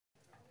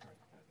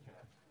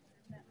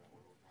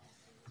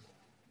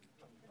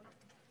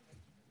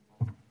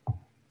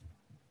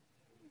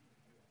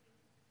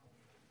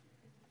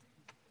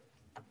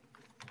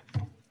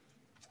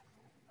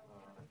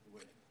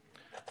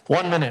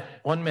1 minute,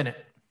 1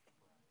 minute.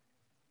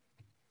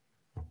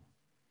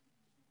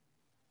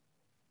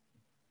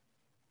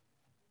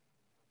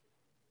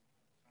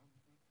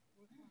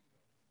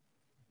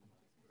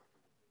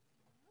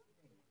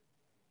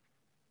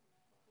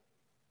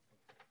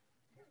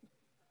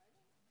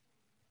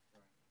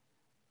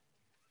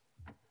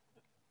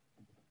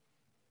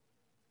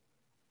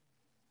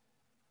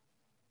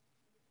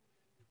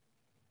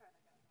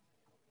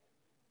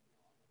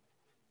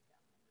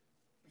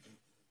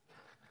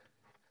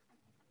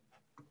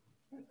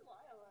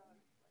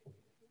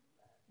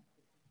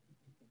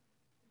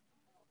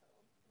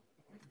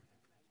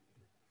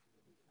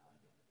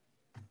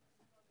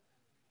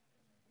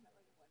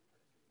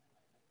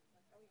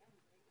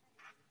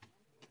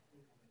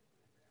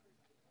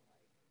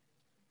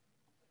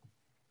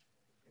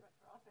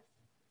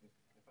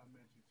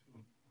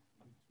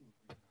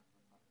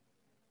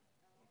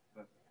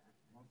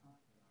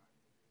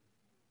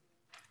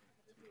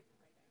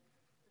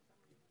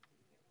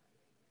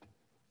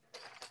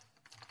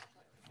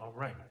 All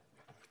right.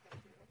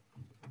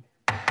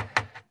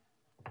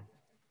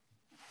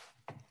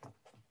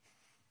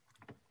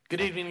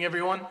 Good evening,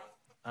 everyone.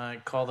 I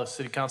call the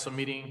City Council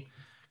meeting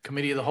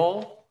Committee of the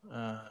Whole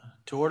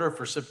to order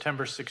for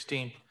September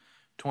 16th,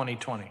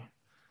 2020.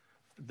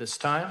 At this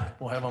time,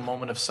 we'll have a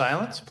moment of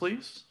silence,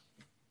 please.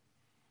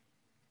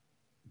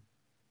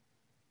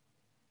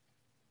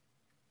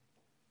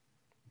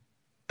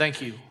 Thank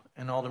you.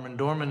 And Alderman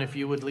Dorman, if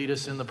you would lead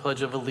us in the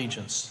Pledge of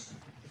Allegiance.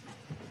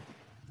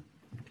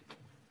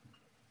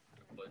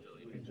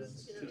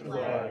 To the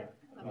flag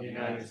of the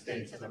United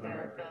States of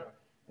America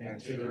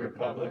and to the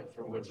republic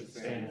for which it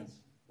stands,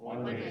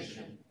 one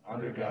nation,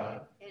 under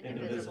God,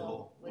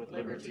 indivisible, with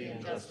liberty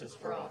and justice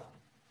for all.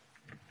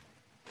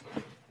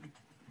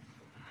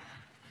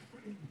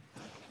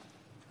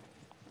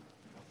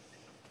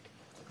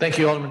 Thank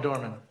you, Alderman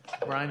Dorman.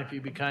 Brian, if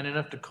you'd be kind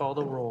enough to call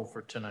the roll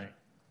for tonight.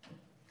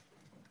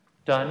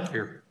 Dunn.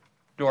 Here.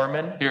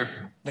 Dorman.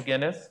 Here.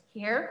 McGinnis.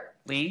 Here.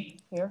 Lee.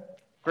 Here.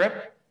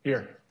 Grip.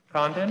 Here.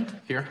 Condon.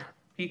 Here.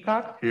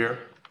 Peacock. Here.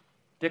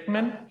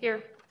 Dickman.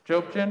 Here.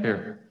 Jobson.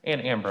 Here.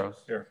 And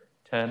Ambrose. Here.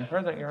 10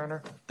 present, Your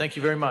Honor. Thank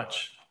you very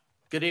much.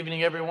 Good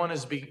evening, everyone.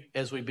 As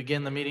we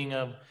begin the meeting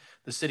of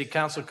the City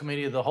Council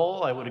Committee of the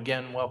Whole, I would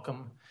again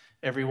welcome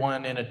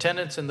everyone in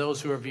attendance and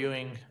those who are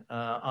viewing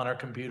on our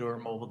computer or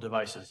mobile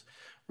devices.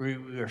 We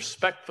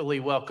respectfully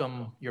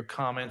welcome your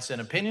comments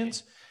and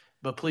opinions,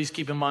 but please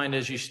keep in mind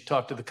as you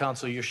talk to the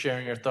council, you're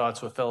sharing your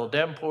thoughts with fellow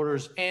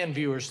Davenporters and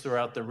viewers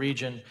throughout the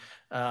region.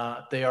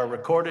 They are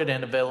recorded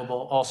and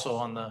available also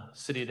on the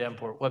City of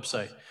Davenport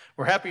website.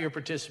 We're happy you're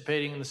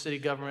participating in the city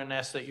government and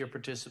ask that your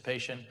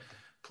participation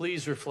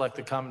please reflect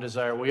the common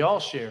desire we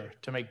all share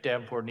to make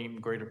Davenport an even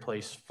greater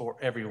place for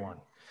everyone.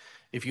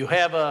 If you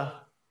have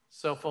a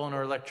cell phone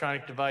or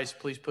electronic device,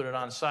 please put it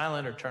on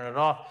silent or turn it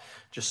off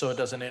just so it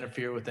doesn't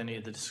interfere with any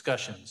of the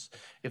discussions.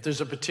 If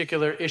there's a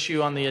particular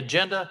issue on the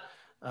agenda,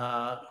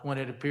 when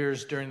it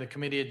appears during the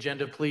committee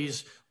agenda,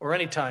 please, or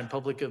anytime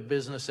public of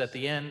business at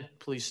the end,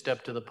 please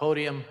step to the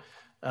podium,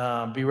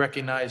 be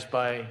recognized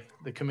by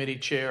the committee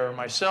chair or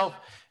myself,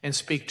 and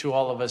speak to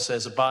all of us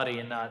as a body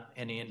and not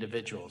any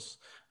individuals.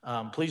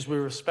 Please be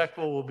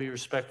respectful. We'll be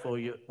respectful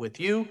with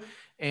you.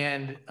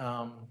 And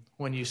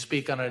when you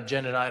speak on an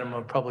agenda item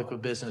of public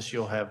of business,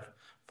 you'll have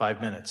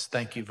 5 minutes.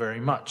 Thank you very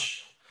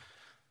much.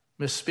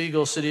 Ms.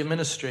 Spiegel, City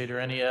Administrator,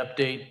 any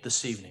update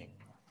this evening?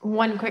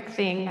 One quick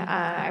thing,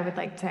 I would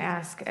like to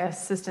ask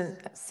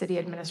Assistant City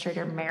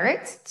Administrator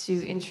Merritt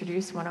to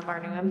introduce one of our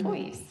new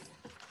employees.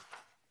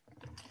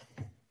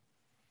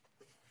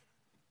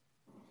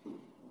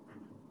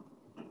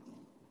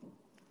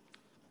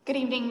 Good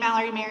evening,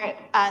 Mallory Merritt,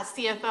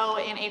 CFO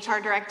and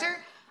HR Director.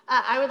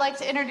 I would like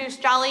to introduce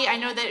Jolly. I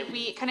know that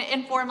we kind of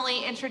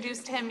informally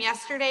introduced him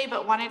yesterday,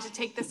 but wanted to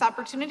take this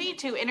opportunity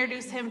to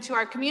introduce him to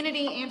our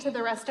community and to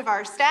the rest of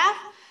our staff.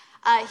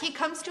 He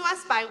comes to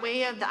us by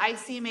way of the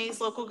ICMA's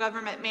Local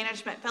Government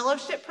Management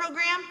Fellowship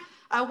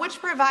Program, which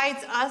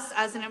provides us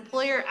as an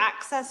employer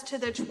access to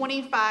the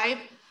 25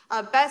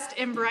 best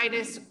and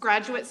brightest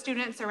graduate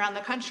students around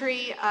the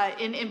country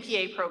in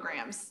MPA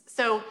programs.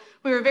 So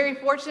we were very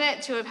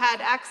fortunate to have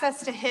had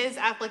access to his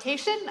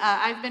application.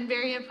 I've been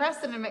very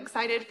impressed and I'm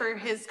excited for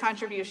his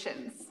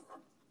contributions.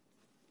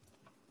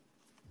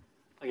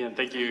 Again,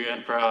 thank you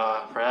again for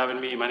having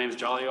me. My name is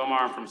Jolly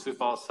Omar. I'm from Sioux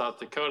Falls, South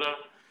Dakota.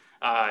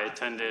 I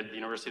attended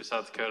University of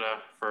South Dakota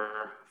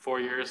for 4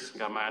 years,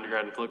 got my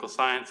undergrad in political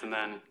science, and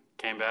then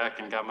came back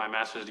and got my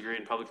master's degree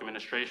in public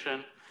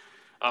administration.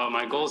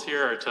 My goals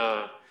here are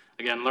to,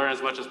 again, learn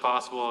as much as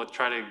possible,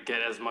 try to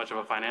get as much of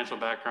a financial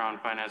background,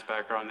 finance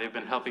background. They've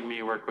been helping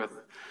me work with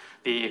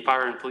the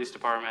fire and police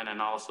department,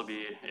 and I'll also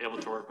be able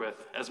to work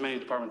with as many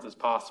departments as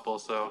possible.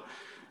 So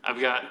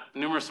I've got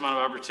numerous amount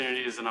of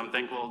opportunities, and I'm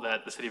thankful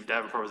that the city of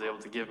Davenport was able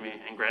to give me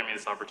and grant me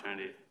this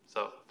opportunity.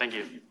 So thank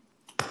you.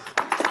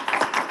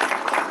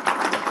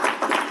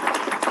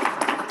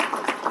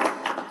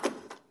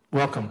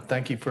 Welcome.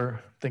 Thank you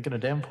for thinking of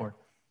Davenport.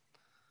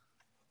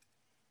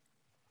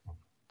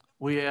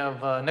 We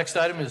have, next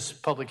item is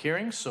public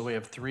hearings. So we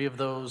have 3 of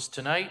those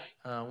tonight,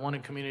 1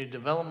 in community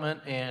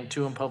development and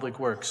 2 in public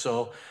works.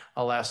 So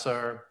I'll ask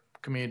our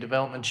community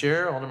development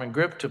chair, Alderman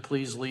Grip, to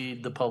please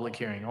lead the public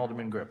hearing.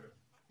 Alderman Grip.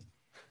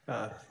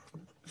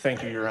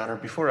 Thank you, Your Honor.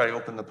 Before I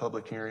open the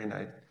public hearing,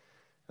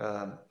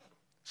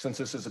 since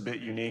this is a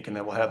bit unique and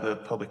that we'll have the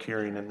public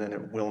hearing and then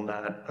it will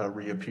not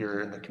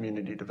reappear in the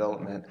community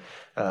development,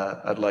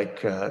 I'd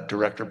like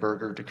Director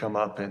Berger to come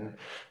up and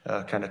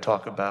kind of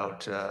talk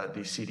about the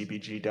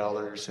CDBG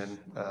dollars and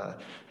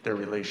their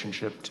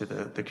relationship to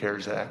the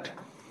CARES Act.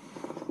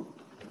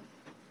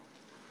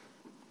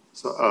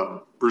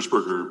 So, Bruce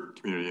Berger,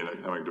 Community and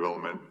Economic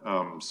Development.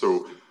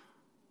 So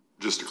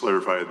just to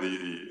clarify,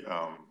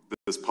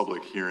 this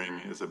public hearing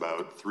is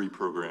about 3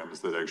 programs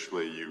that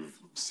actually you've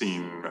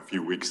seen a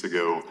few weeks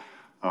ago.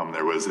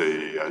 There was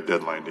a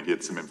deadline to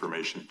get some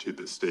information to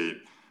the state.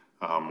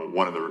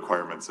 One of the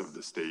requirements of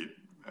the state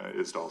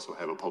is to also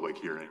have a public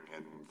hearing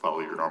and follow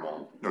your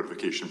normal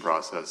notification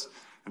process.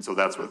 And so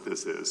that's what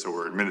this is. So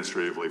we're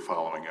administratively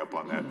following up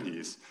on that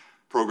piece.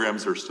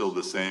 Programs are still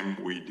the same.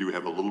 We do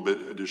have a little bit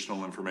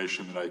additional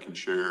information that I can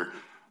share.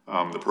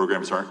 The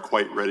programs aren't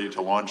quite ready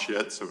to launch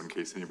yet. So in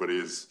case anybody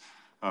is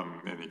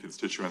any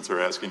constituents are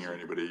asking or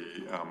anybody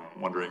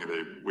wondering,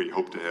 we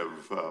hope to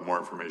have more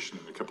information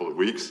in a couple of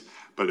weeks,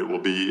 but it will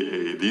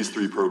be these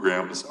 3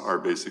 programs are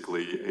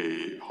basically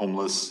a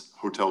homeless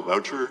hotel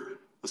voucher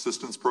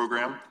assistance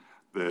program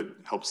that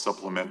helps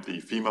supplement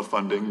the FEMA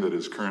funding that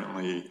is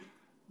currently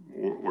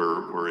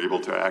we're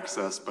able to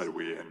access, but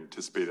we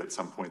anticipate at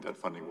some point that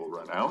funding will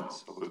run out.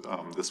 So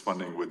this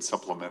funding would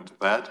supplement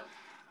that.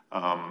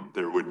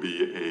 There would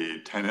be a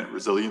tenant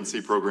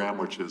resiliency program,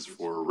 which is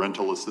for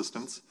rental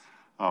assistance.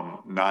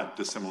 Not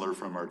dissimilar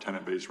from our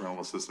tenant-based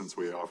rental assistance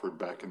we offered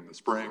back in the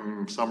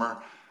spring,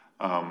 summer,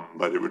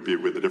 but it would be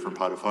with a different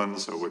pot of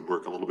funds, so it would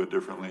work a little bit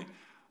differently.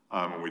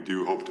 We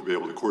do hope to be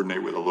able to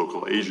coordinate with a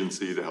local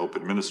agency to help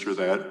administer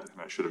that. And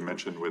I should have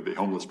mentioned with the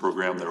homeless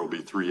program, there will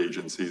be 3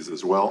 agencies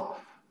as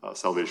well,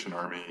 Salvation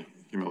Army,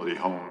 Humility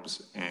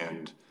Homes,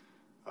 and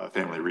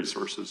Family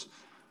Resources.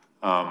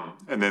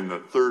 And then the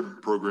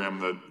 3rd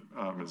program that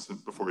is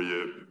before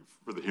you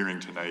for the hearing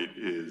tonight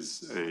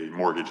is a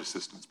mortgage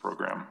assistance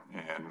program.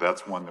 And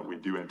that's one that we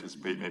do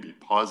anticipate maybe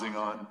pausing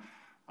on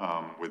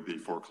with the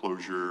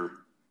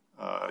foreclosure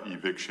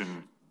the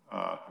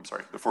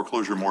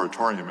foreclosure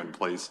moratorium in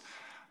place.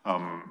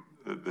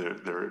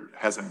 There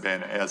hasn't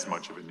been as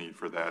much of a need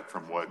for that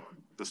from what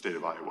the state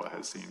of Iowa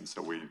has seen.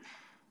 So we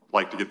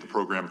like to get the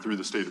program through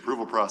the state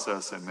approval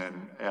process, and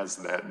then as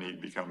that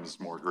need becomes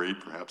more great,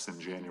 perhaps in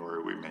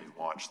January, we may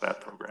launch that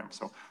program.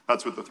 So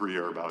that's what the 3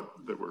 are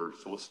about that we're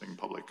soliciting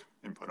public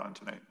input on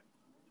tonight.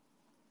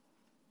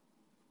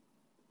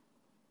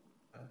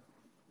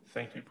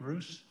 Thank you,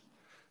 Bruce.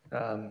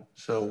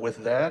 So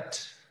with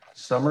that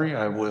summary,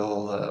 I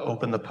will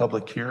open the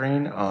public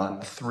hearing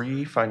on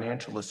 3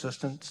 financial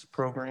assistance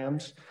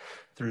programs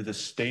through the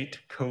state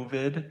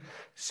COVID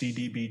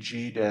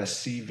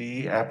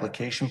CDBG-CV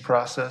application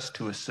process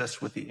to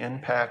assist with the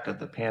impact of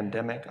the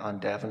pandemic on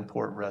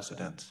Davenport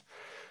residents.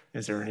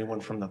 Is there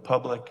anyone from the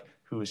public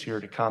who is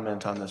here to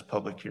comment on this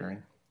public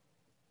hearing?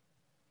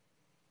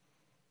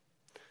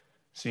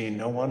 Seeing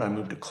no one, I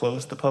move to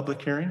close the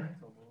public hearing.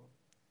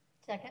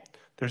 Second.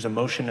 There's a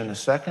motion and a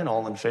second.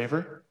 All in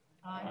favor?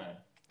 Aye.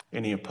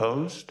 Any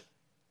opposed?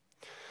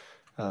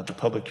 The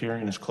public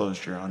hearing is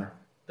closed, Your Honor.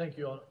 Thank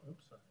you,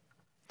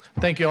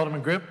 Thank you,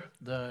 Alderman Grip.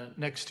 The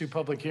next 2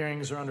 public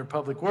hearings are under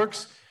Public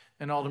Works,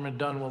 and Alderman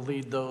Dunn will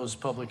lead those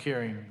public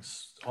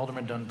hearings.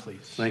 Alderman Dunn,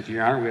 please. Thank you,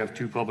 Your Honor. We have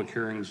 2 public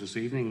hearings this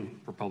evening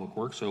for Public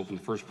Works. So open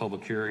the first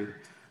public hearing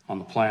on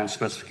the plan,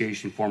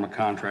 specification, form of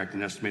contract,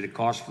 and estimated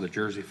cost for the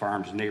Jersey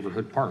Farms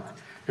Neighborhood Park.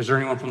 Is there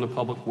anyone from the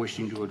public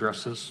wishing to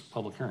address this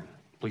public hearing?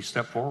 Please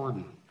step forward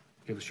and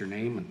give us your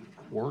name and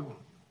ward.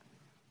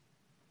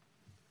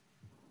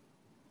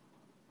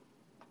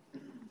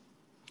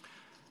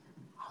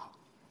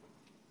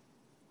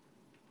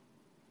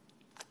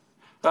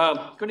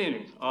 Good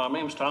evening. My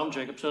name is Tom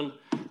Jacobson.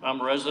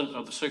 I'm a resident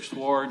of the 6th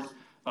Ward,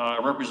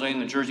 representing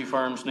the Jersey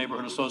Farms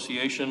Neighborhood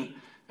Association,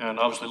 and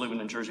obviously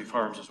living in Jersey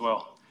Farms as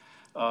well.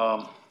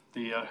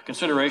 The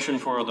consideration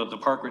for the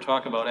park we're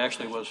talking about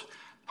actually was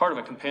part of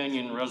a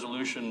companion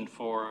resolution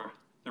for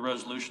the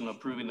resolution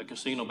approving the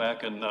casino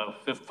back in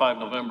 5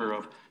 November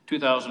of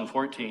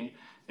 2014.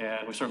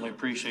 And we certainly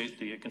appreciate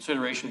the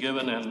consideration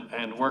given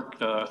and worked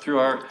through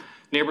our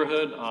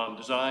neighborhood on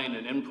design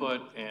and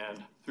input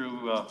and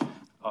through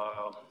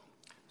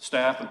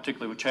staff, and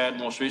particularly with Chad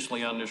most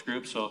recently on this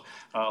group. So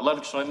a lot of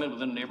excitement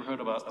within the neighborhood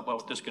about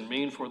what this can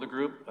mean for the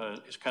group.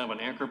 It's kind of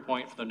an anchor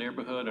point for the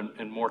neighborhood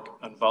and more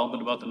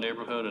involvement about the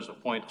neighborhood as a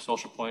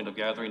social point of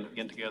gathering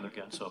again together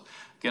again. So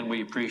again,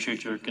 we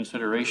appreciate your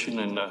consideration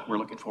and we're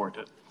looking forward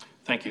to it.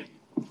 Thank you.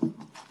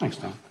 Thanks,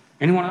 Tom.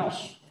 Anyone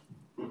else?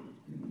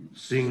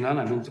 Seeing none,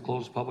 I move to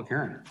close the public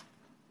hearing.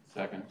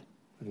 Second.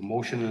 We have a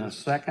motion and a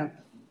second.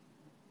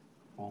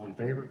 All in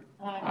favor?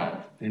 Aye.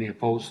 Any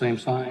opposed, same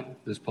sign.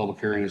 This public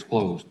hearing is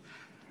closed.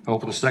 I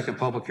open the second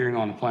public hearing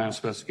on the plan,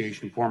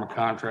 specification, form of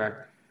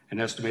contract,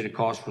 and estimated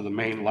cost for the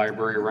main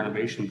library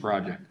renovation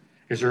project.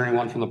 Is there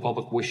anyone from the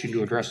public wishing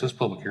to address this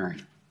public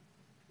hearing?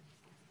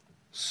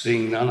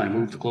 Seeing none, I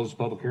move to close the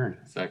public hearing.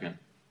 Second.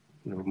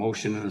 We have a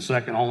motion and a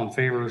second. All in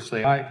favor,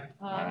 say aye.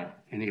 Aye.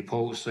 Any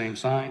opposed, same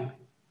sign.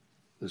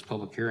 This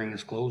public hearing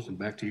is closed, and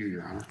back to you,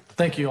 Your Honor.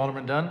 Thank you,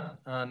 Alderman Dunn.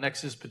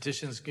 Next is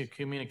petitions and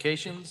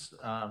communications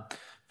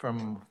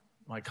from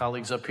my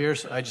colleagues up here.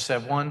 So I just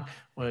have one.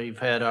 We've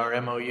had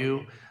our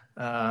MOU,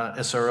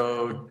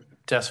 SRO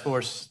Task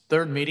Force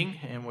third meeting,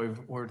 and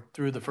we're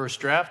through the first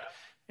draft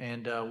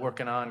and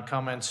working on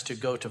comments to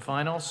go to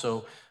final.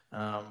 So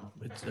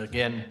it's,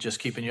 again, just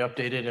keeping you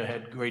updated. I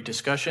had great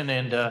discussion,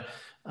 and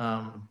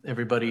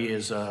everybody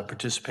is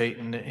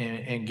participating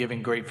and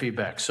giving great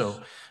feedback.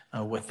 So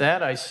with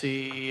that, I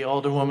see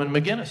Alderwoman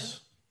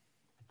McGinnis.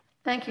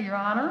 Thank you, Your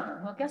Honor.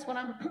 Well, guess what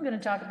I'm going to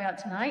talk about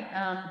tonight?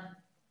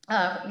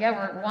 Yeah,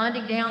 we're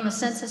winding down the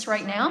census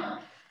right now.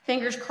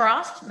 Fingers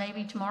crossed,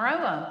 maybe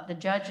tomorrow, the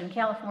judge in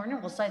California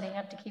will say they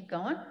have to keep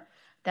going.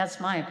 That's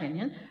my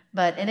opinion.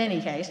 But in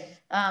any case,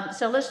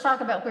 so let's talk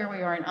about where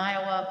we are in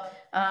Iowa.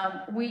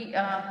 We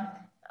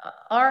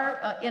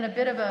are in a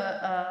bit of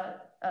a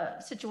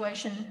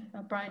situation.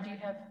 Brian, do you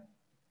have?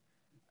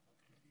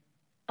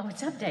 Oh,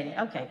 it's updating.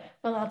 Okay.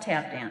 Well, I'll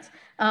tap dance.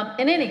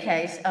 In any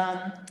case,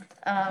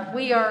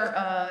 we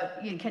are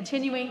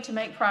continuing to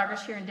make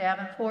progress here in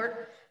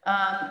Davenport.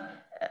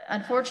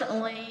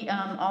 Unfortunately,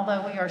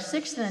 although we are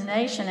 6th in the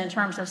nation in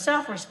terms of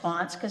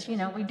self-response, because, you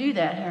know, we do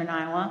that here in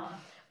Iowa,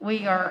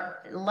 we are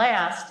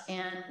last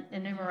in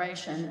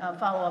enumeration,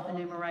 follow-up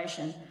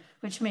enumeration,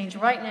 which means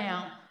right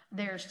now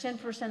there's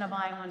 10% of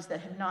Iowans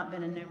that have not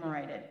been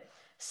enumerated.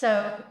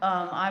 So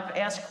I've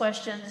asked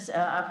questions.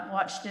 I've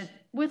watched it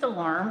with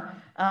alarm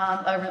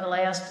over the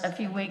last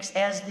few weeks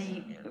as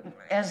the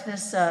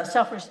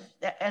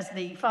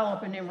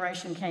follow-up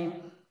enumeration came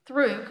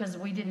through, because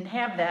we didn't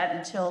have that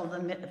until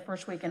the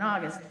first week in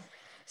August.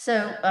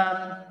 So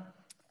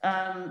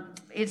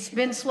it's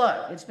been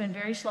slow. It's been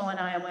very slow in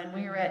Iowa, and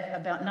we are at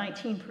about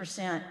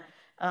 19%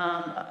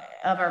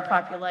 of our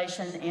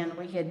population, and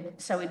we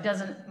had, so it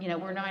doesn't, you know,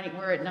 we're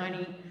at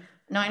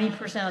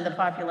 90% of the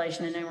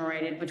population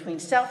enumerated between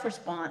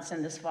self-response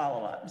and this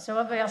follow-up. So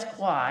I've asked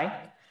why.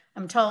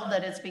 I'm told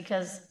that it's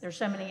because there's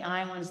so many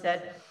Iowans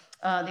that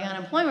the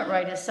unemployment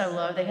rate is so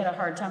low, they had a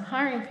hard time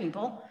hiring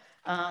people.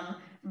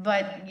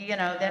 But, you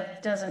know,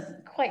 that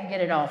doesn't quite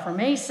get it all for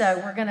me.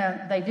 So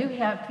they do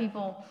have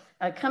people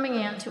coming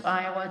into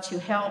Iowa to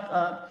help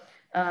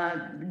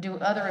do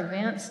other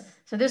events.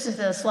 So this is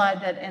the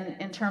slide that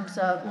in terms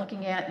of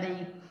looking at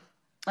the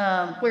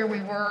where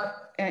we were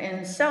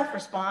in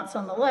self-response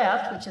on the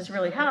left, which is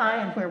really high,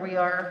 and where we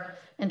are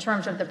in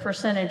terms of the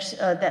percentage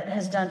that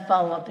has done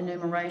follow-up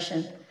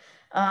enumeration.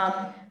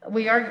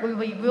 We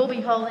will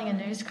be holding a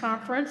news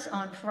conference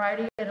on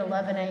Friday at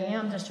 11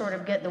 a.m. to sort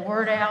of get the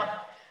word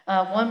out.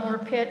 One more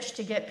pitch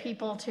to get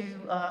people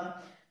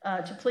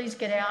to please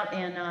get out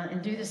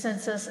and do the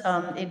census.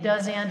 It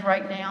does end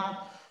right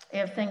now,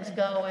 if things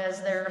go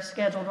as they're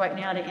scheduled right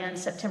now, to end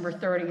September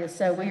 30th.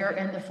 So we are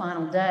in the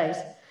final days.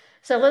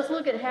 So let's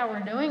look at how we're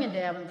doing in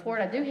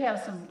Davenport. I do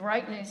have some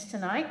bright news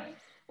tonight.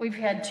 We've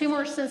had 2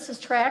 more census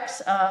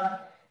tracts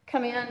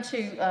come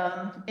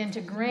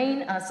into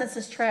green.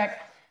 Census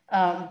tract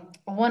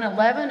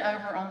 111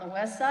 over on the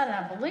west side, and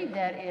I believe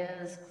that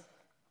is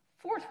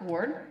 4th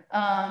Ward,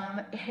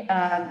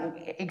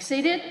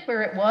 exceeded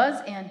where it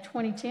was in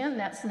 2010.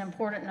 That's an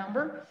important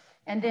number.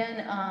 And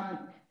then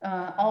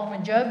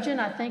Alderman Jobson,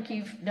 I think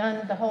you've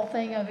done the whole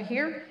thing over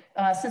here.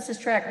 Census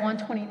tract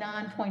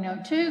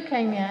 129.02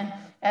 came in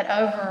at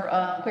over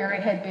where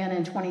it had been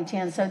in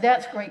 2010. So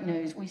that's great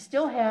news. We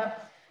still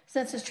have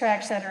census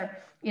tracts that are,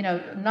 you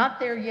know, not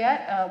there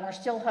yet. We're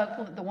still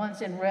hopeful that the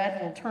ones in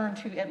red will turn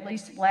to at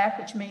least black,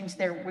 which means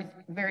they're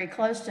very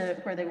close to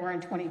where they were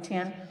in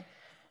 2010.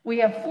 We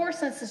have 4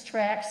 census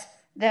tracts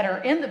that are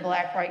in the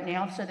black right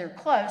now, so they're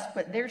close,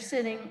 but they're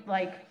sitting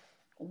like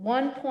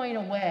 1 point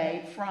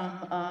away from,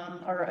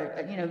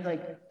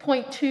 like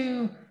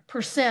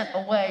 0.2%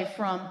 away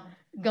from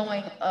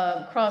going,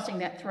 crossing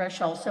that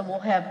threshold. So we'll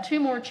have 2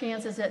 more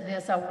chances at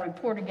this. I will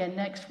report again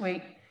next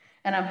week,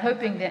 and I'm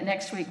hoping that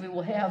next week we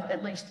will have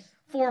at least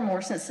 4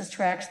 more census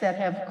tracts that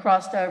have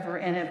crossed over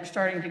and are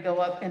starting to go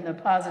up in the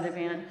positive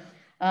end.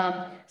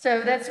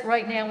 So that's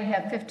right now we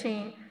have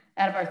 15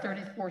 out of our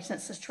 34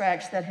 census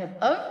tracts that have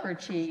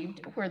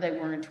overachieved where they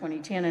were in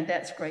 2010, and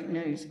that's great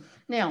news.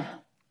 Now,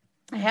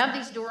 I have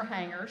these door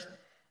hangers.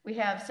 We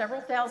have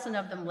several thousand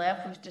of them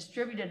left. We've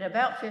distributed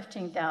about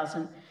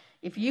 15,000.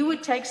 If you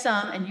would take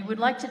some, and you would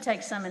like to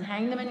take some and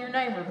hang them in your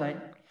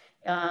neighborhood,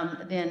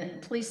 then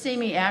please see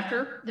me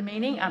after the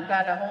meeting. I've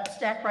got a whole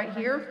stack right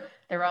here.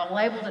 They're all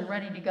labeled and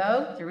ready to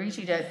go. They're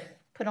easy to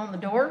put on the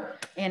door.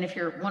 And if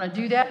you want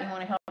to do that, you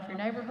want to help your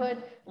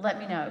neighborhood, let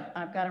me know.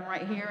 I've got them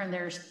right here, and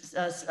they're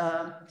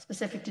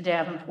specific to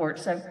Davenport.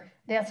 So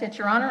that's it,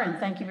 Your Honor, and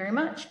thank you very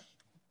much.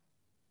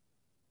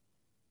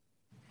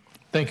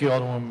 Thank you,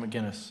 Alderwoman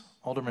McGinnis.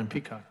 Alderman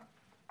Peacock.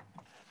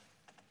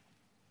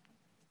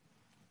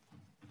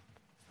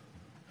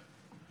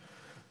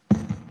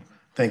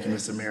 Thank you,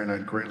 Mr. Mayor, and I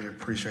greatly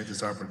appreciate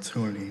this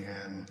opportunity.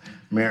 And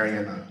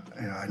Marion,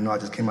 I know I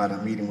just came out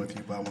of a meeting with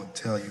you, but I want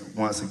to tell you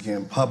once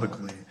again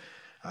publicly,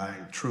 I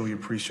truly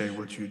appreciate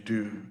what you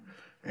do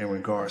in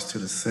regards to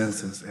the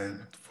census. And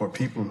for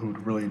people who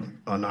really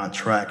are not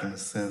tracking the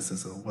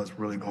census of what's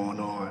really going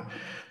on,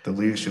 the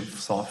leadership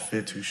saw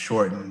fit to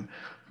shorten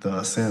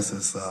the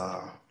census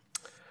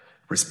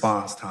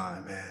response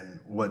time.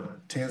 And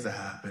what tends to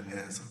happen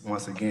is,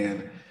 once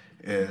again,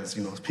 is,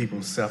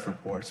 people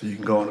self-report. So you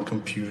can go on a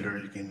computer,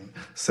 you can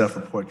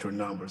self-report your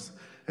numbers,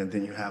 and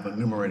then you have a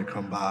numerator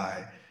come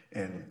by,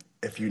 and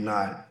if you're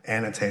not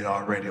annotated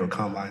already, it'll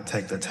come by and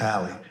take the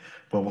tally.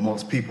 But what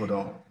most people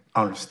don't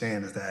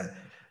understand is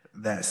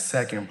that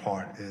second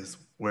part is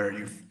where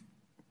usually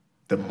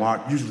the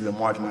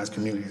marginalized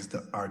communities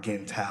are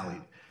getting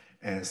tallied.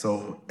 And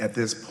so at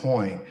this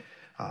point,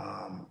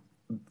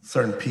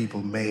 certain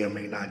people may or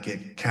may not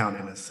get counted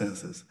in the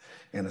census.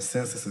 And the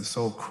census is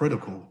so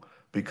critical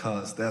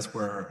because that's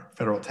where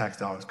federal tax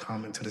dollars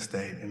come into the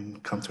state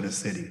and come to the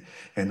city.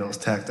 And those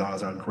tax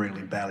dollars are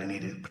greatly badly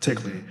needed,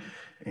 particularly,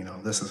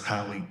 this is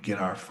how we get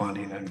our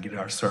funding and get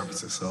our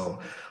services. So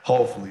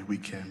hopefully we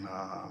can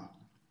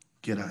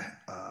get a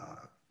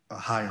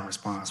higher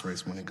response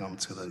rates when it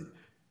comes to the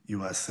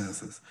U.S.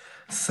 Census.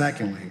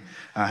 Secondly,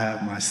 I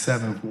have my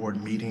 7th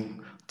ward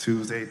meeting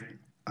Tuesday,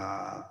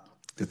 the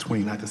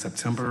 29th of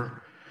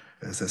September.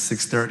 It's at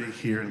 6:30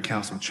 here in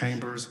council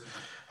chambers.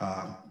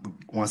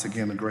 Once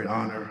again, a great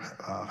honor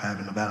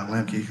having Nevada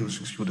Lemke, who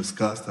will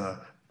discuss the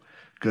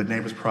Good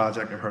Neighbors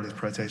Project. I've heard this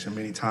presentation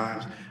many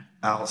times.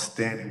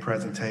 Outstanding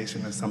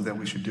presentation. It's something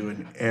we should do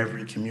in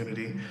every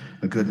community.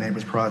 The Good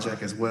Neighbors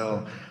Project as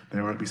well.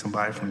 There will be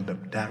somebody from the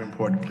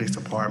Davenport Police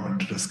Department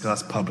to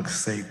discuss public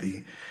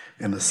safety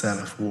in the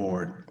 7th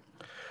Ward.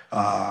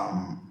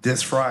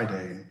 This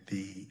Friday,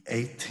 the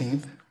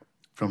 18th,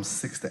 from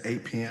 6 to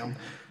 8 p.m.,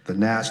 the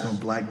National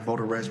Black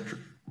Voters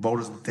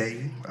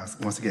Day.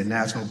 Once again,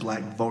 National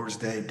Black Voters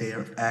Day, Day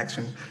of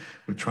Action.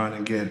 We're trying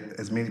to get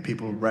as many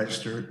people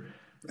registered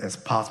as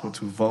possible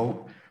to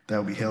vote. That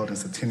will be held in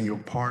Centennial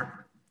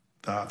Park,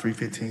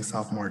 315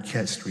 South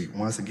Marquette Street.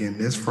 Once again,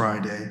 this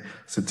Friday,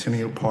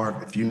 Centennial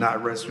Park. If you're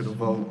not registered to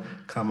vote,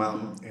 come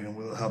out and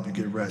we'll help you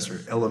get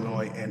registered.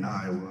 Illinois and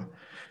Iowa.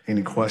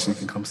 Any questions,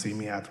 you can come see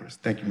me afterwards.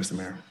 Thank you, Mr.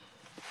 Mayor.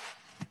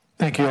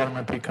 Thank you,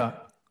 Alderman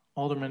Peacock.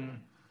 Alderwoman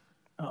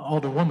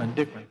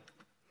Dickman.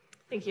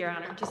 Thank you, Your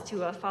Honor. Just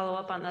to follow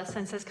up on the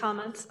census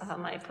comments,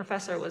 my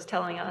professor was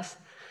telling us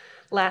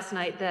last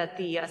night that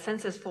the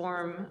census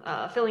form,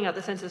 filling out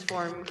the census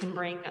form can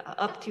bring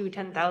up to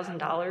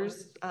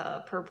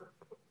 $10,000 per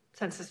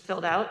census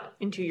filled out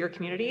into your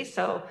community.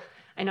 So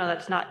I know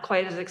that's not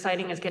quite as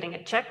exciting as getting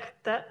a check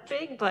that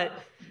big, but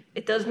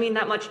it does mean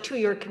that much to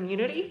your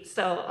community.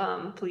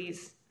 So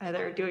please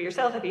either do it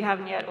yourself if you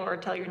haven't yet, or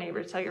tell your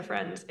neighbors, tell your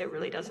friends. It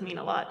really does mean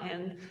a lot.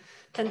 And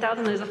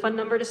 10,000 is a fun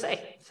number to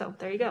say. So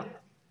there you go.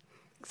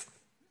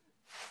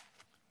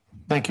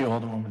 Thank you,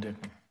 Alderwoman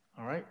Dickman.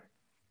 All right.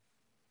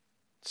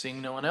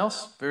 Seeing no one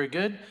else, very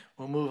good.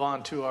 We'll move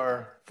on to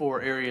our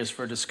 4 areas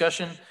for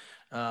discussion.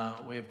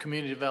 We have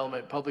community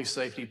development, public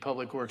safety,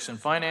 public works, and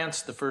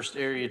finance. The first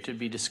area to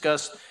be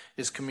discussed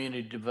is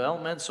community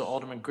development. So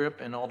Alderman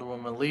Grip and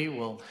Alderwoman Lee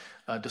will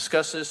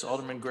discuss this.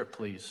 Alderman Grip,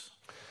 please.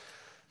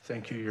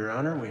 Thank you, Your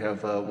Honor. We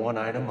have one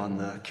item on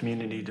the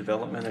community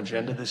development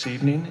agenda this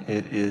evening.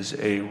 It is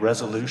a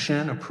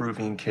resolution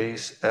approving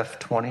case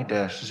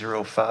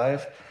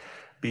F20-05,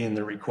 being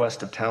the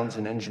request of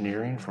Townsend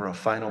Engineering for a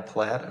final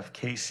plat of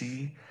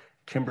KC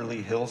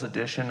Kimberly Hills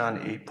Edition on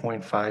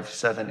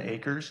 8.57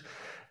 acres,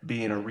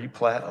 being a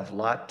replat of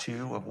Lot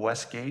 2 of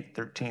Westgate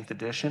 13th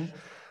Edition,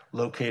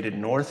 located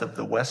north of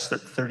the West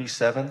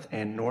 37th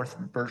and North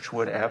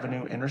Birchwood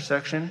Avenue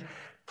intersection,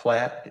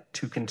 plat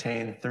to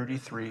contain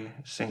 33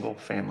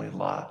 single-family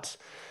lots.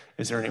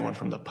 Is there anyone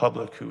from the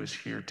public who is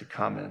here to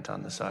comment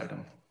on this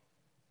item?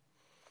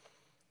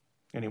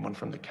 Anyone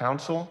from the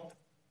council?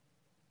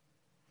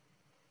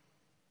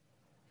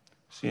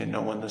 Seeing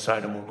no one, this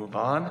item will move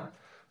on.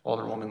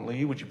 Alderwoman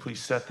Lee, would you please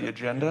set the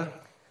agenda?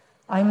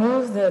 I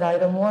move that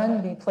item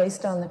 1 be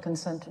placed on the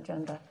consent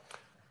agenda.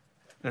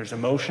 There's a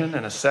motion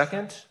and a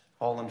second.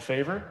 All in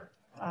favor?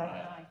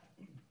 Aye.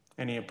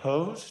 Any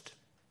opposed?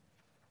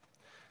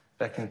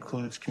 That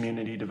concludes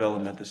community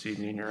development this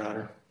evening, Your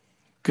Honor.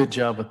 Good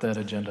job with that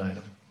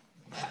agenda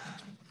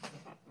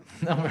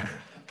item.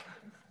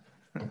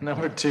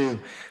 Number 2,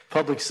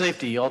 public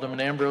safety. Alderman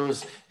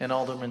Ambrose and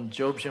Alderman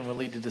Jobson will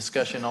lead the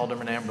discussion.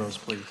 Alderman Ambrose,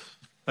 please.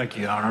 Thank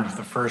you, Your Honor.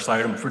 The first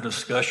item for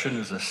discussion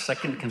is a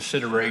second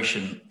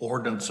consideration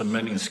ordinance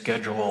amending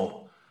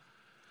Schedule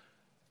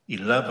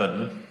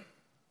 11,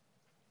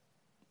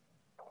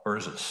 or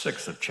is it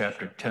 6 of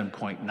Chapter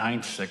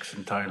 10.96,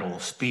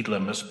 entitled Speed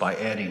Limits, by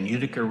adding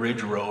Utica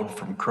Ridge Road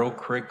from Crow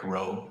Creek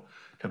Road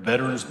to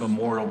Veterans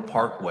Memorial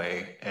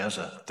Parkway as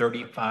a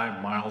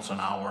 35 miles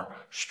an hour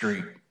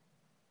street.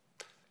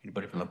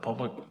 Anybody from the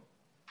public?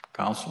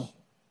 Council?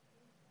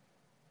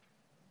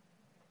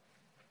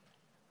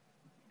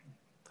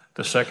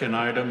 The second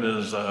item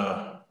is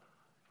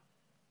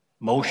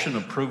Motion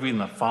approving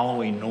the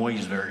following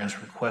noise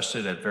variance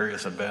requested at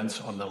various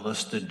events on the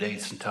listed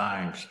dates and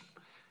times.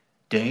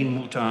 Dane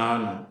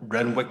Mouton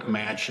Renwick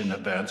Mansion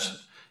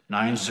events,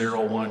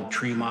 901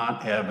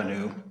 Tremont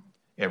Avenue,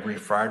 every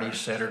Friday,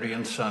 Saturday,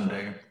 and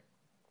Sunday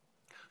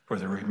for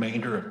the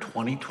remainder of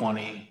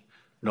 2020,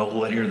 no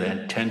later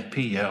than 10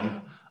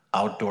 p.m.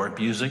 Outdoor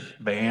music,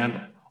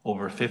 band,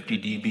 over 50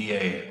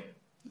 dBA.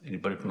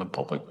 Anybody from the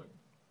public?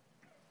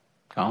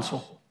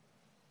 Council?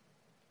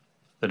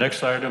 The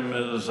next item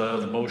is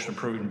the motion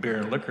approving beer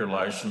and liquor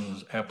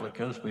license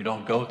applicants. We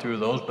don't go through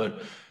those,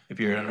 but if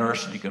you're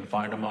interested, you can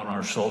find them on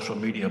our social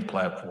media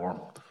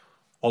platform.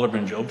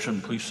 Alderman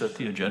Jobson, please set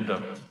the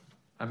agenda.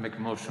 I make a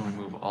motion we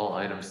move all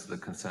items to the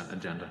consent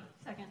agenda.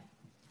 Second.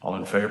 All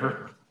in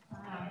favor?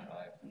 Aye.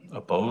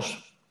 Opposed?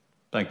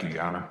 Thank you,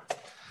 Your Honor.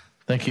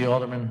 Thank you,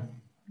 Alderman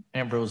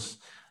Ambrose.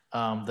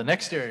 The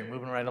next area,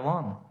 moving right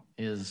along,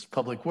 is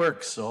Public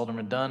Works. So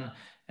Alderman Dunn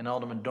and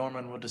Alderman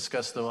Dorman will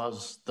discuss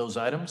those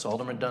items.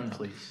 Alderman Dunn,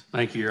 please.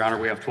 Thank you, Your Honor.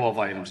 We have 12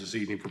 items this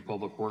evening for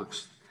Public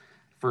Works.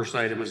 First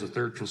item is the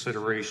third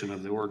consideration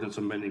of the ordinance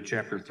amending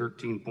Chapter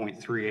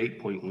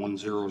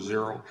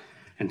 13.38.100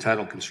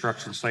 entitled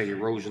Construction Site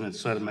Erosion and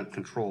Sediment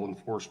Control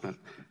Enforcement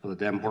of the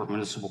Davenport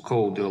Municipal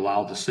Code to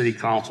allow the City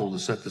Council to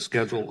set the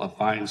schedule of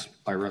fines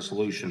by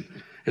resolution.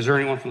 Is there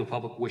anyone from the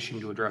public wishing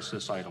to address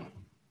this item?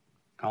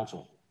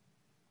 Council?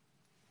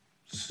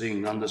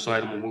 Seeing none, this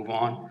item will move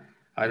on.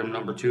 Item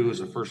number 2 is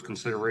the first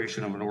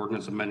consideration of an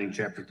ordinance amending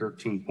Chapter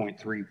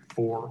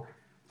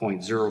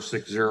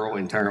 13.34.060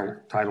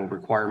 entitled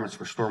Requirements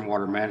for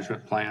Stormwater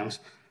Management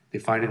Plans,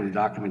 defining the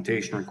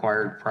documentation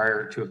required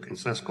prior to a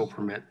Consesco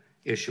permit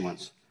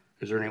issuance.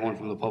 Is there anyone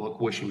from the public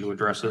wishing to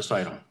address this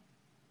item?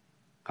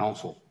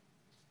 Council.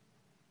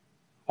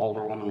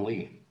 Alderwoman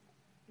Lee.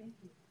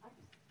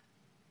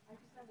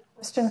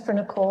 Question for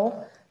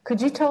Nicole. Could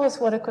you tell us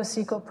what a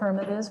COSECO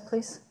permit is,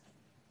 please?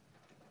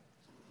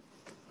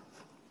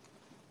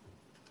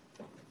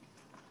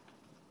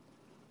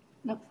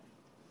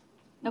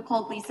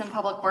 Nicole Gleason,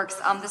 Public Works.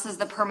 This is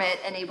the permit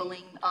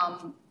enabling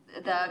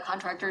the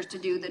contractors to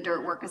do the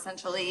dirt work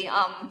essentially,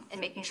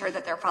 and making sure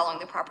that they're following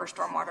the proper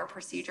stormwater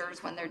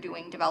procedures when they're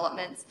doing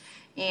developments.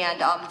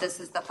 And this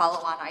is the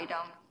follow-on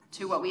item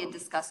to what we had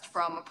discussed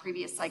from a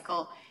previous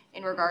cycle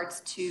in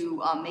regards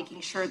to making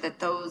sure that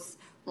those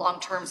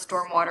long-term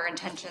stormwater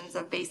intentions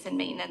of basin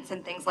maintenance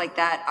and things like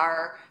that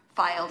are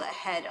filed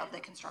ahead of the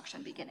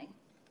construction beginning.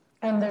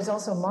 And there's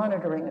also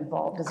monitoring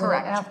involved, isn't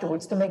Correct. it,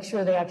 afterwards, to make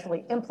sure they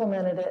actually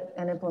implemented it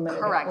and implemented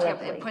Correct. it Yep.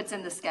 correctly? It puts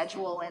in the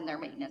schedule and their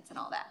maintenance and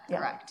all that. Yeah.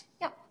 Correct.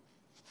 Yep.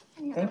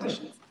 Any other Thank you.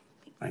 questions?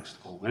 Thanks,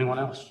 Nicole. Anyone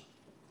else?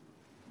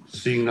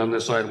 Seeing none,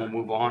 this item will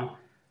move on.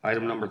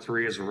 Item number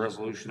 3 is a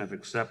resolution of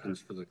acceptance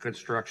for the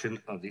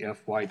construction of the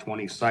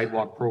FY20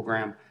 sidewalk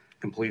program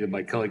completed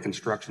by Kelly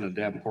Construction of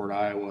Davenport,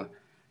 Iowa.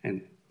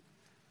 And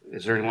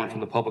is there anyone from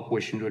the public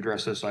wishing to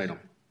address this item?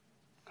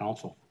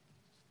 Council.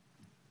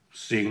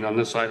 Seeing none,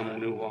 this item will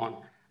move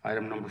on.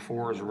 Item number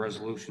 4 is a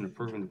resolution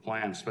approving the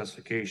plan,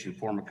 specification,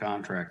 form of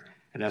contract,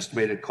 and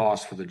estimated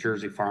cost for the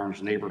Jersey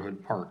Farms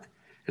Neighborhood Park.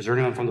 Is there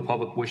anyone from the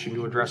public wishing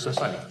to address this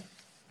item?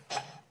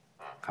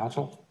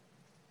 Council?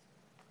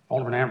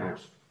 Alderman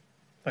Ambrose.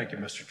 Thank you,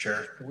 Mr.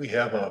 Chair. Do we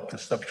have a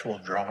conceptual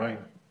drawing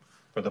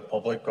for the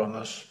public on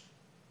this?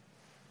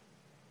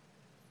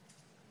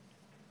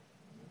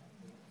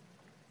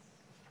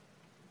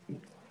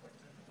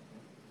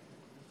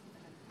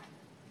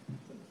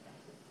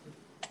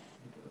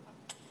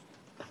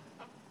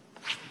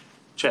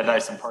 Chad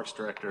Dyson, Parks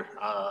Director.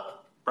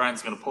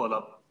 Brian's going to pull it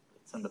up.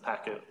 It's in the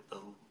packet,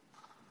 the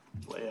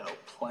layout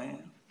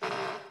plan.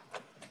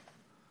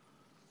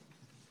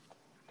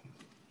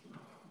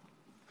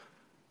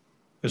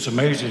 It's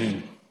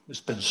amazing. It's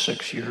been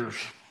 6 years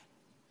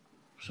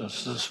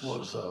since this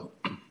was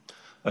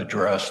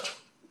addressed.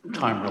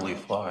 Time really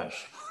flies.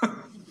 I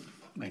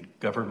mean,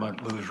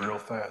 government moves real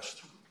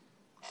fast.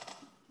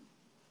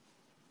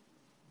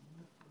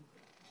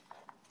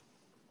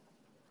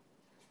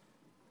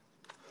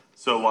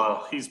 So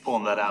while he's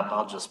pulling that up,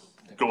 I'll just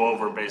go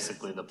over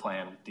basically the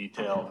plan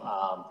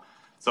detail.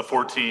 It's a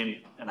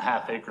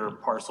 14.5 acre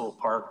parcel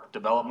park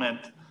development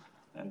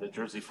in the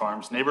Jersey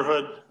Farms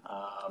neighborhood.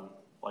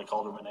 Like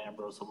Alderman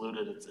Ambrose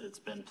alluded, it's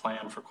been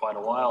planned for quite a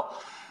while.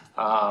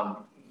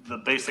 The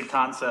basic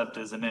concept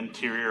is an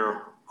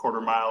interior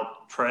quarter-mile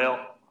trail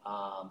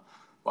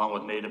along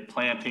with native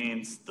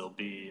plantings. There'll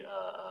be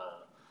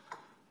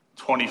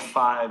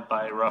 25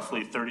 by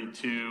roughly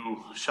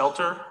 32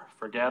 shelter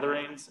for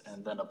gatherings,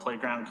 and then a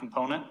playground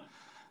component,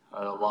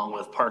 along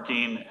with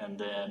parking, and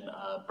then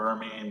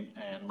berming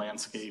and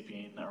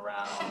landscaping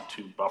around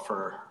to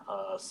buffer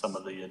some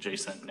of the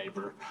adjacent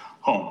neighbor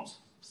homes.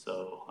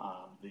 So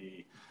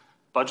the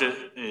budget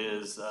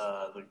is,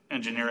 the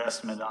engineer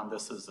estimate on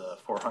this is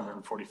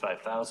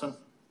 $445,000, and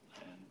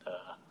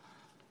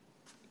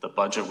the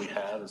budget we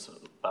have is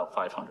about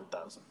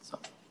 $500,000. So.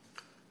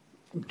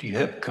 Do you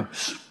have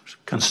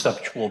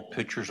conceptual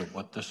pictures of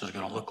what this is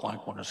going to look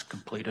like when it's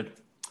completed?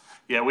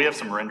 Yeah, we have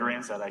some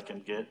renderings that I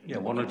can get. Yeah,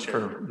 one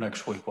for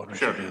next week. Why don't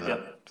Sure, you do that?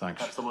 yep,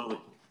 Thanks. absolutely.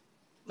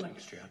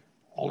 Thanks, Chad.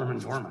 Alderman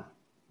Dorman.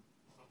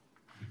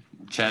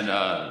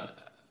 Chad,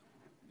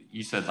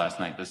 you said last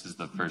night this is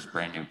the first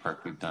brand new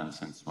park we've done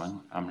since when?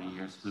 How many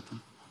years has it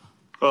been?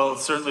 Well,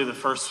 it's certainly the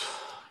first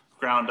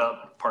ground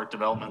up park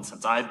development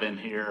since I've been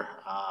here.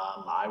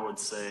 I would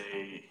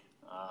say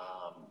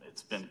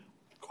it's been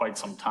quite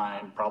some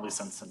time, probably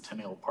since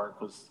Centennial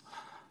Park was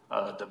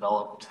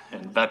developed,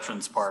 and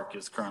Veterans Park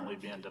is currently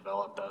being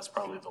developed. That's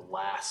probably the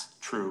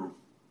last true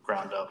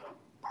ground up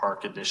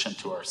park addition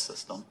to our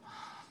system.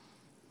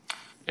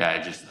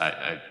 Yeah,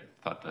 I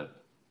thought that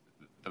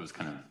was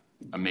kind of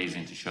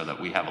amazing to show that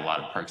we have a lot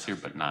of parks here,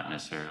 but not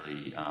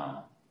necessarily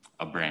a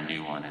brand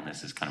new one. And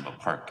this is kind of a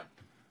park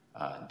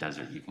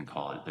desert, you can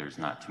call it. There's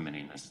not too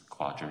many in this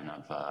quadrant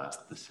of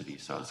the city,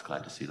 so I was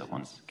glad to see that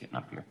one's getting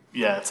up here.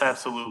 Yeah, it's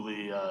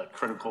absolutely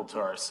critical to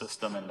our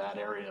system in that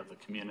area of the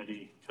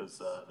community, because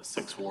the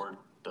 6th Ward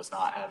does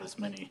not have as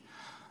many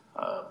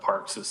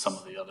parks as some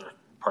of the other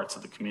parts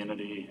of the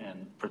community,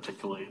 and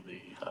particularly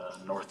the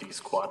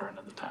northeast quadrant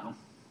of the town.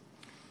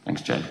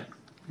 Thanks, Jed.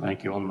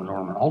 Thank you, Alderman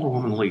Dorman.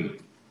 Alderwoman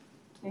Lee.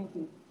 Thank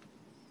you,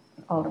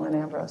 Alderman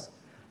Ambrose.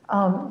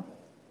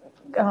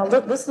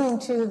 Listening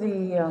to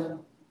the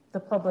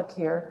public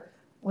here,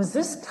 was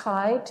this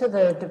tied to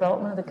the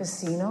development of the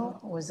casino?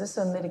 Was this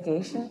a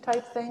mitigation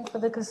type thing for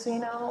the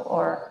casino,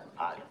 or?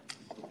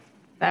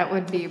 That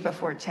would be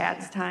before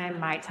Chad's time,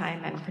 my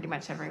time, and pretty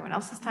much everyone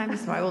else's time,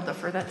 so I will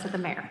defer that to the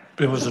mayor.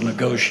 It was a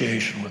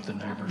negotiation with the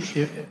neighbors.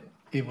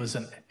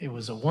 It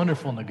was a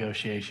wonderful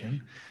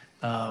negotiation.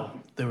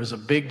 There was a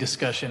big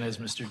discussion, as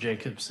Mr.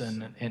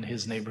 Jacobson in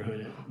his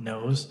neighborhood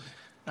knows.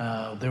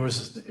 There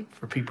was,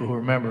 for people who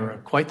remember,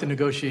 quite the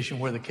negotiation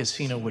where the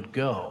casino would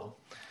go,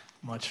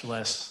 much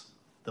less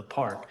the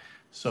park.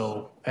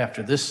 So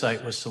after this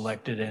site was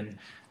selected and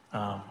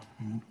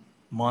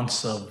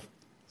months of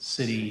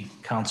city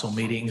council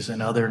meetings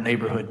and other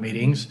neighborhood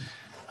meetings,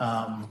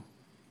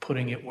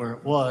 putting it where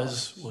it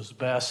was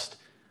best,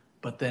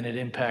 but then it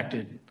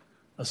impacted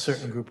a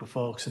certain group of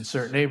folks in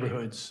certain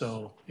neighborhoods,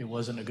 so it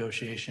was a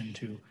negotiation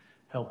to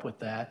help with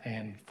that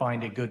and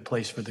find a good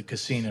place for the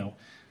casino.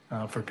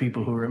 For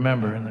people who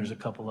remember, and there's a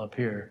couple up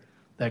here,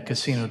 that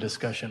casino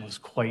discussion was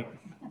quite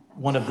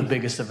one of the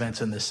biggest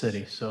events in the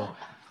city. So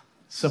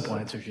simple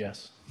answer is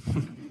yes.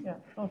 Yeah,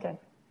 okay.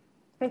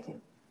 Thank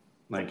you.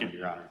 Thank you,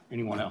 Your Honor.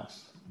 Anyone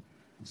else?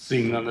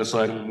 Seeing none, this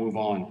item will move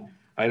on.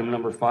 Item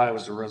number 5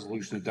 is a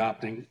resolution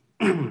adopting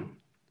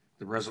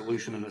the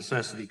resolution of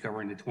necessity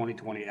covering the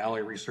 2020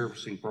 alley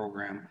resurfacing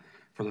program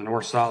for the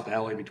north-south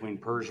alley between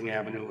Pershing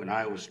Avenue and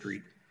Iowa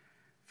Street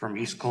from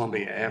East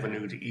Columbia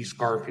Avenue to East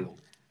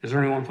Garfield. Is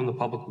there anyone from the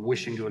public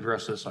wishing to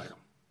address this item?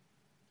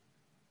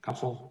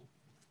 Council?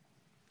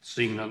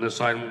 Seeing none,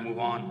 this item will move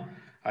on.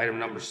 Item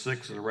number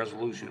 6 is a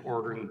resolution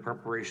ordering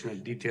preparation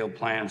of detailed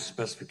plans,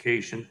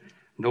 specification,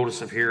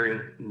 notice of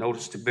hearing,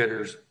 notice to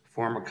bidders,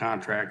 form of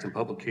contract, and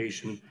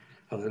publication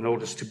of the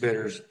notice to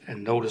bidders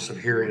and notice of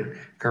hearing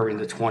covering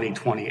the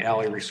 2020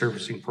 alley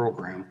resurfacing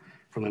program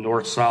from the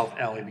north-south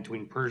alley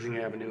between Pershing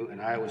Avenue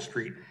and Iowa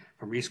Street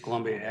from East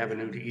Columbia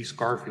Avenue to East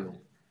Garfield.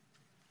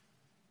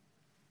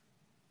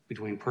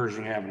 Between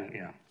Pershing Avenue,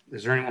 yeah.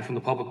 Is there anyone from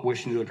the public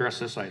wishing to address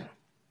this item?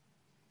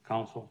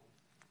 Council?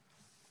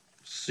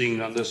 Seeing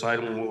none, this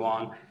item will move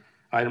on.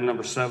 Item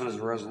number 7 is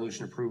a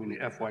resolution approving the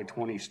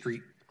FY20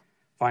 street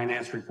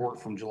finance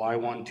report from July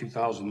 1,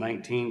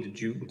 2019 to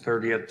June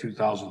 30th,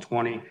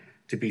 2020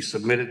 to be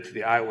submitted to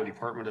the Iowa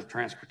Department of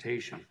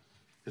Transportation.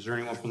 Is there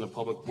anyone from the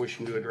public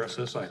wishing to address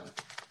this item?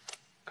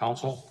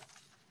 Council?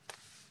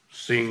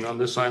 Seeing none,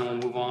 this item will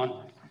move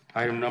on.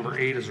 Item number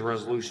 8 is a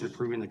resolution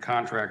approving the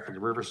contract for the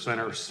River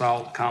Center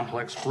South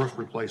Complex Roof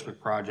Replacement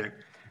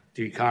Project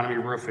to Economy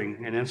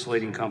Roofing and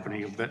Insulating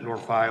Company of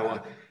Bettendorf,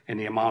 Iowa, in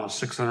the amount of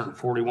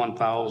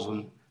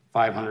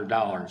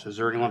 $641,500. Is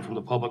there anyone from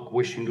the public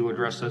wishing to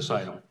address this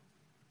item?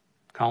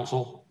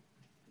 Council?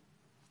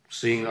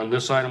 Seeing none,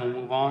 this item will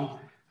move on.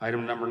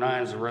 Item number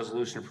 9 is a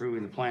resolution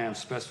approving the plan,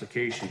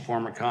 specification,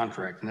 form of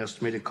contract, and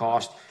estimated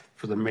cost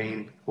for the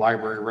main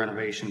library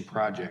renovation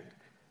project.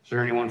 Is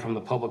there anyone from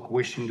the public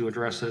wishing to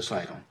address this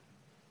item?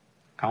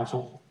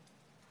 Council?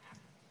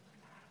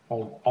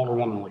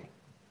 Alderwoman Lee.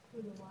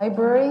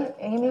 Library,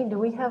 Amy, do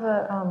we have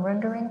a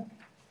rendering?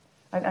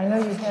 I know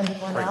you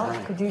handed one out.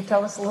 Right. Could you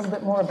tell us a little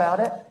bit more about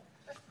it?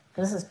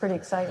 This is pretty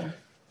exciting.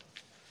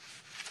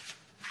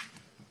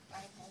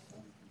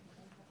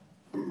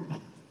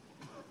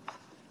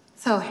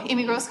 So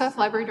Amy Groscuff,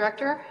 Library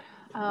Director.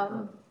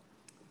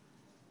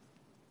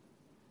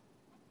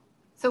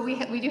 So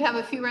we do have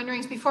a few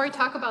renderings. Before I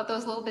talk about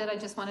those a little bit, I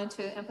just wanted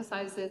to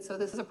emphasize that, so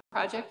this is a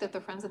project that the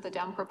Friends of the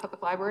Davenport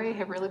Public Library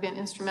have really been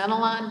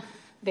instrumental on.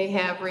 They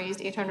have raised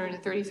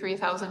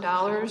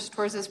 $833,000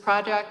 towards this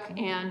project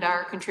and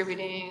are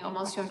contributing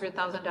almost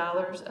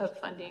 $200,000 of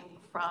funding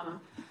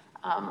from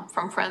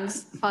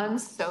Friends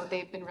funds. So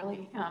they've been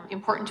really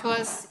important to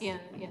us in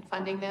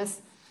funding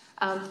this.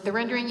 The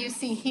rendering you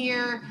see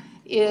here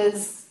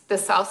is the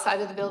south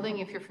side of the building.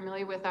 If you're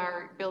familiar with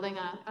our building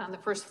on the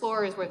first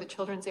floor is where the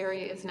children's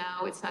area is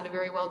now. It's not a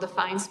very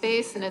well-defined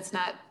space and it's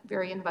not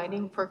very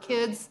inviting for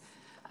kids.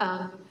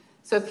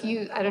 So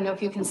I don't know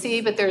if you can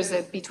see, but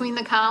between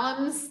the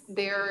columns,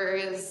 there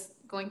is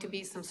going to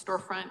be some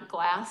storefront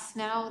glass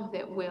now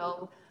that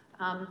will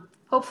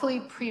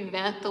hopefully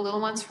prevent the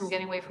little ones from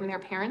getting away from their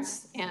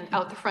parents and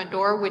out the front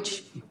door,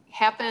 which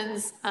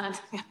happens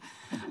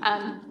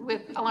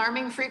with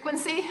alarming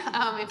frequency.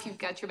 If you've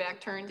got your back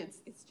turned,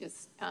 it's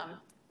just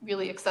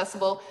really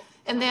accessible.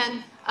 And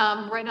then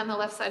right on the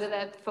left side of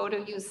that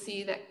photo, you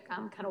see that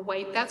kind of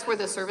white, that's where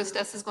the service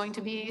desk is going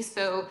to be.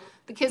 So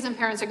the kids and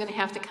parents are going to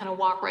have to kind of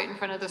walk right in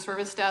front of the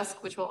service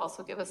desk, which will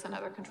also give us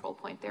another control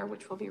point there,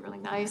 which will be really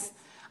nice.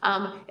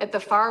 At the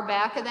far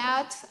back of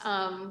that,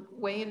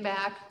 way in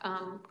back,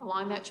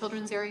 along that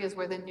children's area is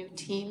where the new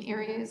teen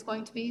area is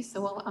going to be.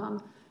 So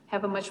we'll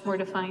have a much more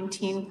defined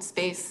teen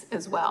space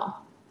as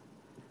well.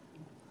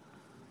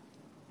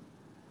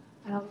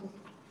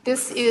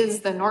 This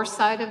is the north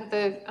side of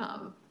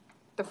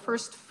the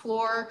first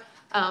floor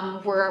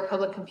where our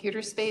public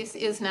computer space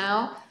is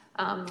now.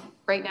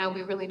 Right now,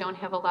 we really don't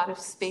have a lot of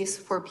space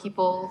for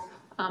people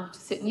to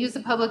sit and use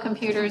the public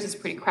computers. It's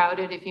pretty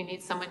crowded. If you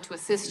need someone to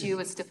assist you,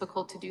 it's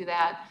difficult to do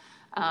that,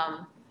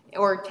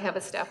 or to have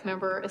a staff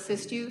member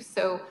assist you.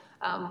 So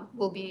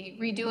we'll be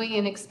redoing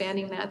and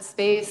expanding that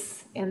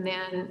space. And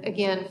then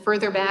again,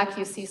 further back,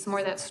 you see some more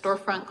of that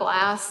storefront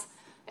glass,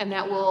 and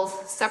that will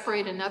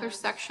separate another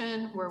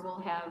section where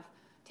we'll have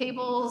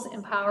tables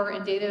and power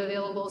and data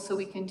available, so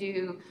we can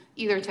do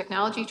either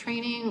technology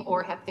training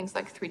or have things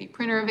like 3D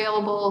printer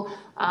available,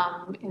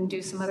 and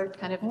do some other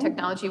kind of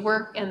technology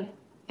work.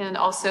 And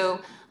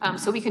also,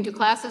 so we can do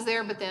classes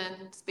there, but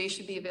then space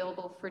should be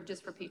available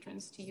just for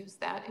patrons to use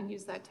that and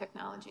use that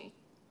technology.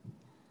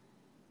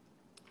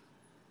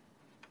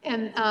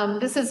 And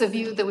this is a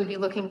view that would be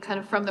looking kind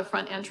of from the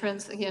front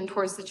entrance, again,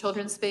 towards the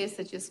children's space.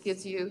 That just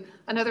gives you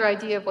another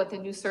idea of what the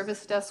new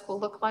service desk will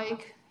look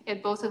like.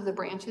 At both of the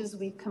branches,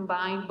 we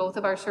combined both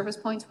of our service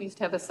points. We used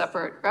to have a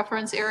separate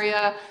reference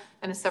area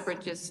and a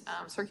separate just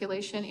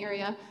circulation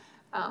area.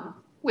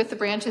 With the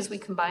branches, we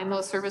combine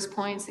those service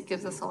points. It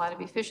gives us a lot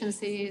of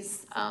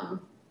efficiencies, and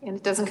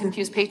it doesn't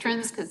confuse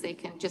patrons because they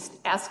can just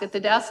ask at the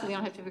desk. We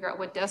don't have to figure out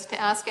what desk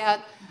to ask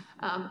at.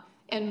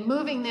 And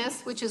moving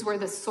this, which is where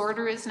the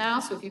sorter is now,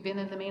 so if you've been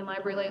in the main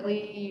library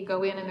lately, you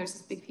go in and there's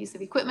this big piece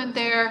of equipment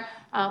there.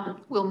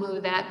 We'll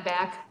move that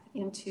back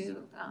into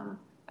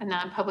a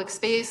non-public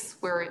space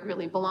where it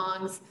really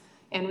belongs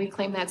and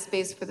reclaim that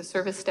space for the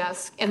service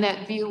desk. And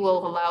that view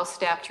will allow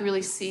staff to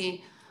really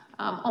see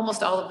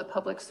almost all of the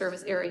public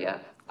service area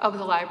of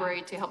the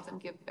library to help them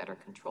give better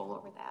control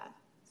over that.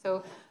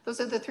 So those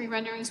are the three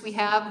renderings we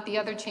have. The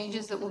other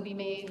changes that will be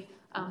made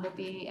will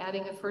be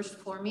adding a first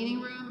floor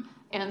meeting room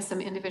and some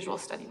individual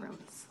study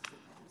rooms.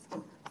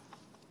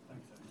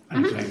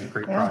 Thanks, Amy.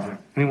 Great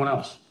project. Anyone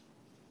else?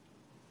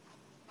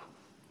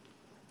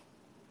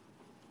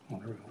 Oh,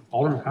 there we go.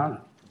 Alderman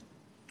Condon.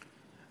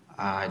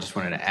 I just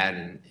wanted to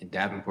add, in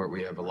Davenport,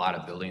 we have a lot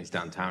of buildings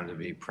downtown to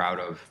be proud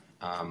of.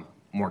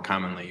 More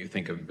commonly, you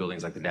think of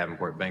buildings like the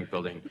Davenport Bank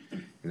Building,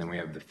 and then we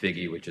have the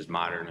Figge, which is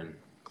modern and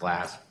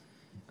glass.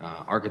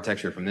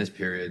 Architecture from this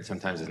period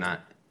sometimes is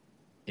not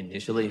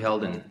initially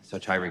held in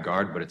such high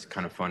regard, but it's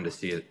kind of fun to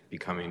see it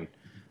becoming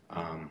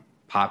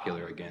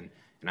popular again.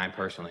 And I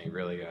personally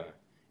really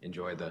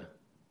enjoy the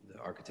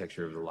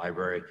architecture of the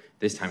library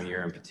this time of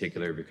year in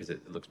particular because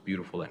it looks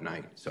beautiful at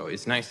night. So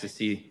it's nice to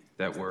see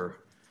that we're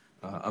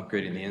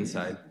upgrading the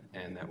inside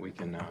and that we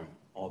can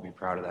all be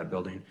proud of that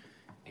building.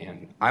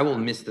 And I will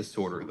miss the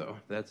sorter, though.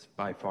 That's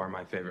by far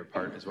my favorite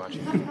part, is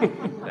watching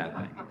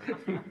that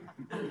thing.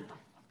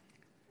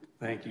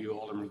 Thank you,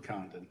 Alderman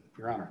Condon.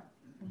 Your Honor.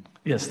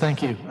 Yes,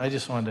 thank you. I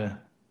just wanted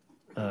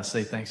to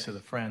say thanks to the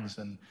Friends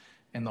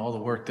and all the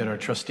work that our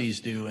trustees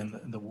do and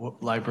the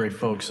library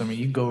folks. I mean,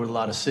 you can go to a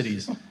lot of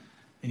cities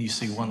and you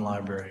see one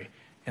library.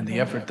 And the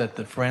effort that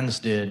the Friends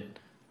did,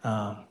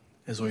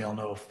 as we all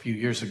know, a few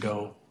years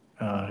ago,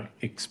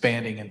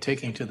 expanding and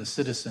taking to the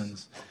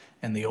citizens,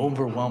 and the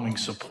overwhelming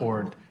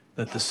support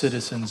that the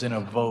citizens in a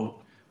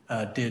vote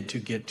did to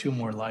get 2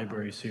 more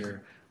libraries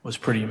here was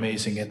pretty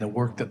amazing. And the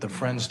work that the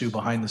Friends do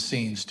behind the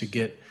scenes to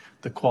get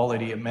the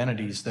quality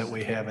amenities that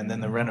we have, and then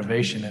the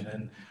renovation, and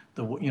then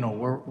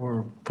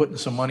we're putting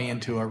some money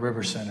into our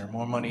River Center,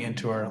 more money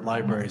into our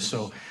libraries.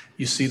 So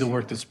you see the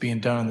work that's being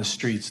done on the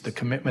streets, the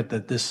commitment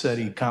that this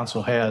city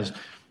council has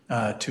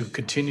to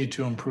continue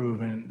to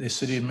improve, and the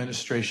city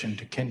administration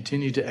to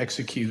continue to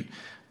execute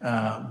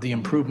the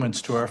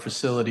improvements to our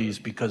facilities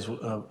because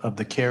of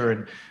the care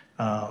and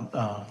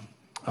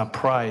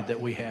pride that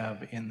we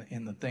have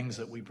in the things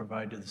that we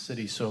provide to the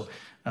city. So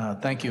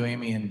thank you,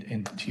 Amy,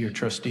 and to your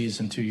trustees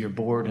and to your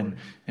board,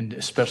 and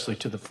especially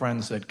to the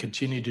Friends that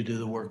continue to do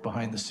the work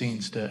behind the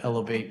scenes to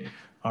elevate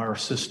our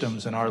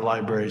systems and our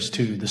libraries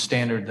to the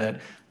standard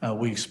that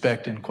we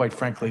expect, and quite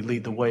frankly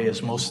lead the way,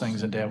 as most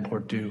things in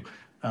Davenport do,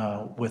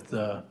 with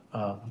the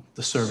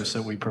service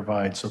that we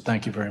provide. So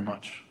thank you very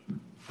much.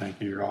 Thank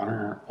you, Your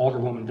Honor.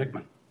 Alderwoman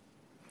Dickman.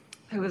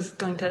 I was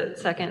going to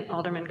second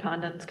Alderman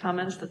Condon's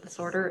comments that the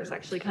sorter is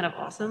actually kind of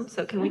awesome.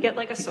 So can we get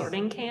like a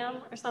sorting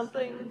cam or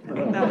something? I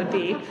think that would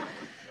be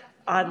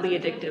oddly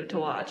addictive to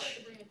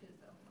watch.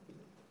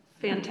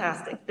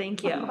 Fantastic,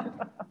 thank you.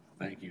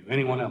 Thank you.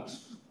 Anyone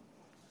else?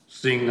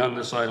 Seeing none,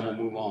 this item will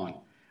move on.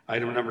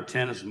 Item number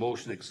 10 is a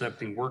motion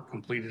accepting work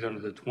completed under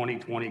the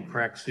 2020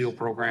 Crack Seal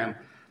Program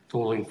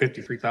totaling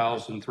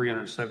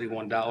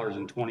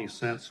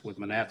 $53,371.20 with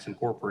Manats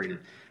Incorporated.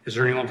 Is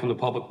there anyone from the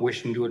public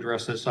wishing to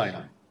address this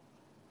item?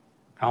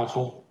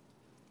 Council?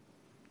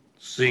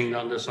 Seeing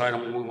none, this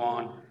item will move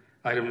on.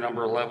 Item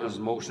number 11 is a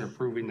motion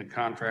approving the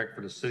contract for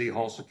the City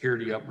Hall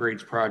Security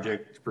Upgrades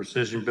Project to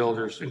Precision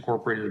Builders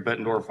Incorporated of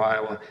Bettendorf,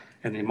 Iowa,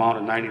 in the amount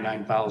of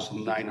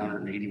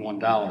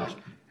 $99,981.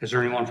 Is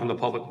there anyone from the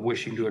public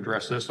wishing to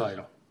address this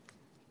item?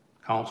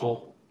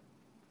 Council?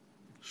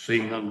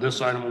 Seeing none, this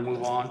item will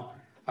move on.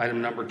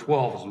 Item number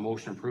 12 is a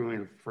motion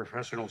approving a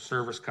professional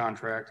service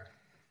contract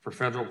for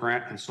federal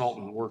grant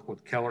consultant work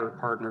with Keller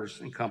Partners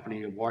and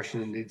Company of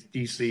Washington,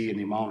 D.C. in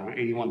the amount of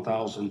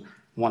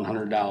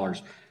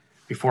 $81,100.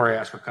 Before I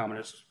ask for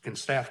comments, can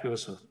staff give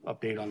us an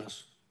update on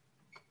this?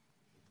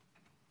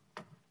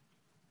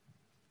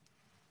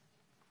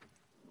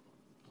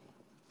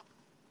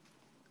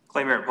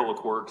 Clay Merritt,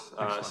 Public Works.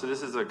 So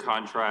this is a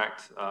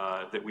contract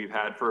that we've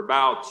had for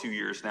about 2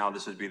 years now.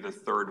 This would be the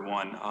third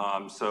one.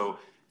 So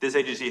this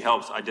agency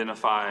helps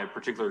identify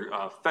particular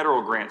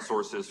federal grant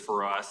sources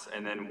for us.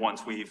 And then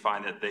once we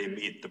find that they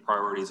meet the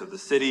priorities of the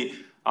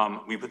city,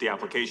 we put the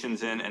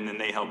applications in, and then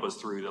they help us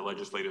through the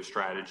legislative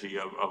strategy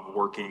of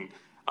working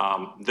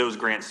those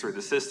grants through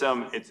the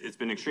system. It's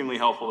been extremely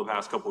helpful the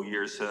past couple of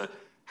years to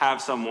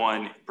have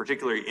someone,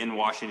 particularly in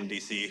Washington,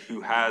 D.C.,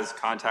 who has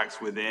contacts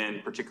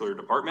within particular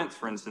departments,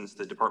 for instance,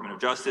 the Department of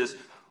Justice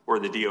or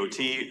the DOT,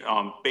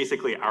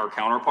 basically our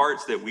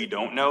counterparts that we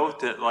don't know,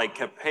 to like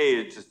get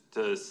paid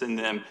to send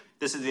them,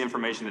 this is the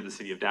information that the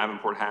city of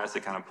Davenport has, to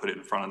kind of put it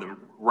in front of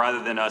them,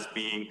 rather than us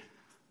being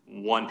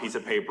one piece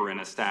of paper in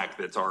a stack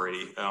that's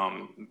already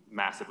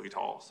massively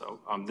tall. So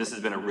this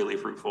has been a really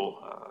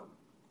fruitful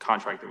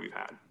contract that we've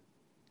had.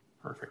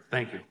 Perfect,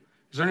 thank you.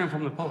 Is there anyone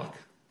from the public?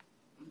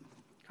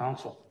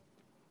 Council?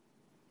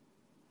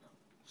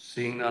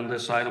 Seeing none,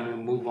 this item will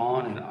move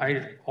on. And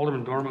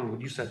Alderman Dorman,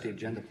 would you set the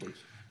agenda,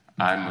 please?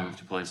 I move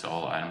to place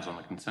all items on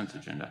the consent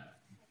agenda.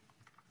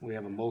 We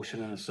have a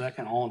motion and a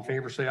second. All in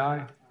favor, say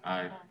aye.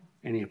 Aye.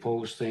 Any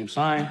opposed, same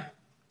sign.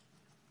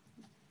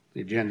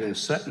 The agenda is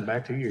set, and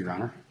back to you, Your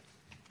Honor.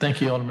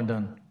 Thank you, Alderman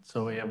Dunn.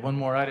 So we have one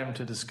more item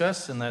to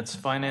discuss, and that's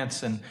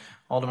finance, and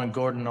Alderman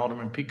Gordon and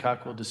Alderman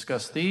Peacock will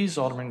discuss these.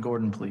 Alderman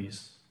Gordon,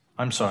 please.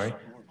 I'm sorry,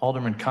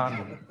 Alderman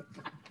Condon.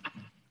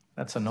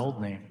 That's an old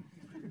name.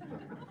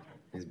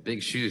 It's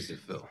big shoes to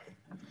fill.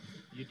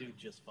 You do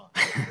just fine.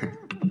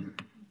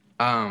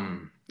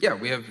 Yeah,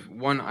 we have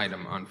one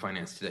item on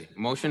finance today.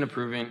 Motion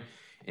approving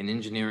an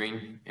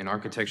engineering and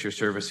architecture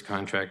service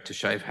contract to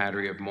Shive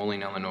Hattery of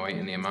Moline, Illinois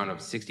in the amount of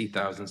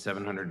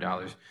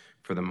 $60,700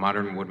 for the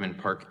Modern Woodman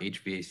Park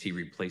HVAC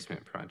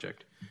replacement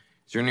project.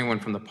 Is there anyone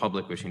from the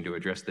public wishing to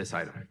address this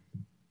item?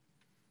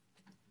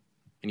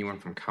 Anyone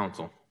from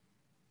council?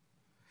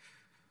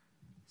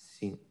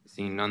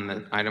 Seeing none,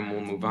 that item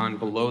will move on.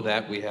 Below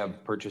that, we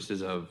have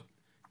purchases of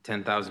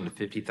 $10,000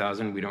 to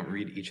 $50,000. We don't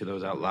read each of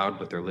those out loud,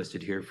 but they're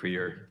listed here for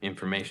your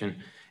information.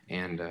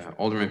 And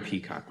Alderman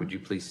Peacock, would you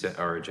please set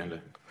our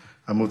agenda?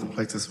 I move to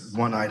place this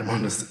one item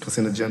on the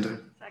consent agenda.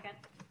 Second.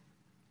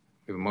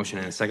 We have a motion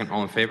and a second.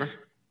 All in favor?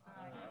 Aye.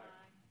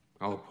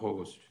 All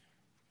opposed?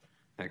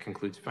 That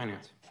concludes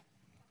finance.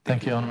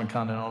 Thank you, Alderman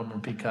Condon,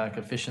 Alderman Peacock.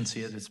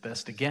 Efficiency at its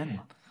best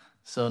again.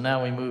 So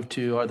now we move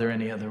to, are there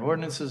any other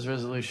ordinances,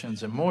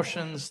 resolutions, and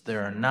motions?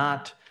 There are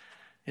not.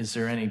 Is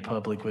there any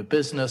public with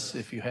business?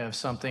 If you have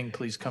something,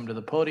 please come to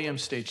the podium.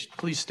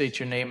 Please state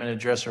your name and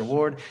address or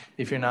ward.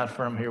 If you're not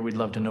from here, we'd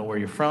love to know where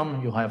you're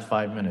from. You'll have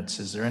 5 minutes.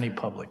 Is there any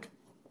public?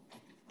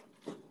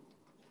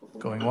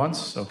 Going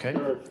once? Okay.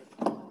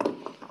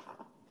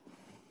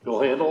 Bill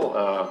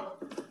Handel,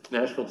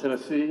 Nashville,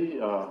 Tennessee,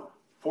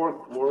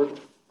 4th Ward.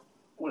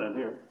 When I'm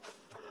here.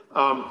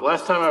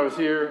 Last time I was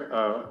here,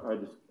 I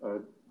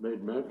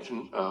made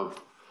mention of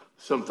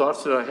some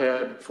thoughts that I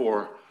had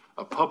for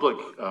a public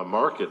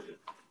market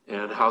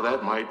and how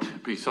that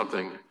might be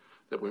something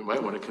that we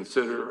might want to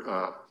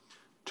consider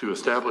to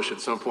establish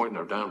at some point in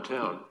our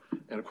downtown.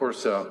 And of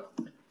course,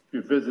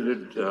 you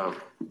visited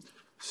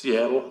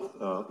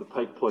Seattle, the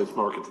Pike Place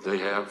market that they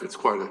have. It's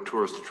quite a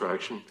tourist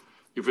attraction.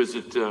 You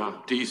visit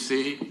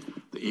DC,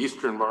 the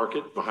Eastern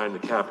market behind the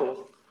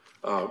Capitol.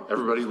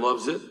 Everybody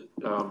loves it.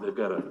 They've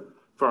got a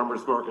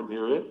farmer's market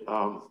near it.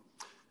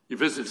 You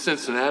visit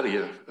Cincinnati,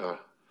 a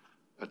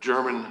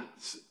German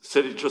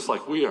city just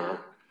like we are.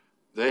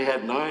 They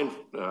had 9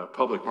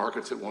 public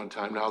markets at one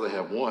time. Now they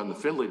have 1, the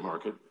Findlay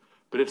Market,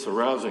 but it's a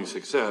rousing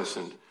success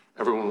and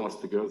everyone wants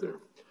to go there.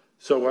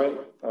 So I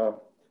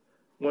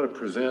want to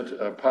present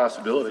a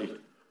possibility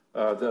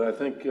that I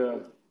think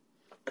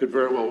could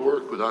very well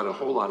work without a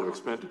whole lot of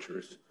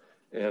expenditures.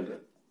 And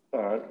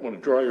I want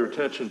to draw your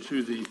attention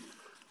to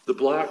the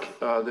block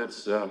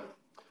that's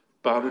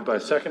bounded by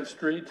 2nd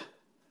Street,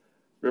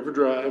 River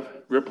Drive,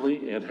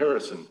 Ripley, and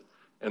Harrison.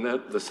 And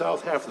that the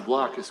south half of the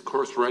block is, of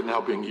course, right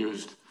now being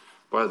used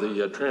by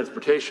the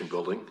transportation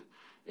building.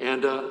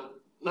 And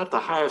not the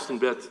highest and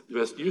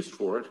best use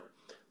for it,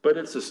 but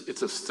it's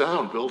a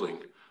sound building.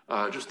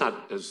 Just not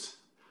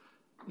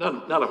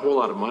a whole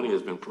lot of money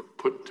has been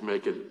put to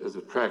make it as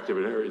attractive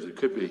an area as it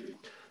could be.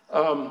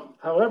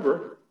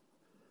 However,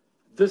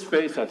 this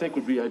space I think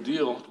would be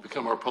ideal to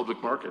become our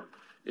public market.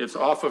 It's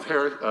off of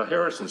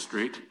Harrison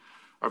Street.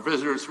 Our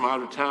visitors from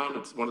out of town,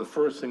 it's one of the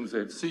first things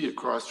they'd see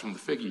across from the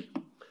Figge.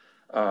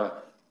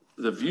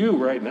 The view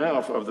right now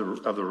of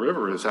the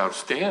river is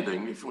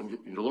outstanding. When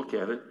you look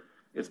at it,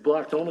 it's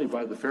blocked only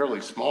by the fairly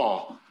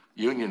small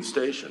Union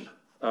Station.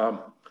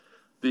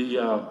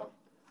 The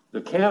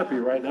canopy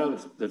right now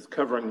that's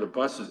covering the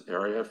buses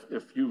area,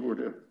 if you were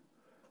to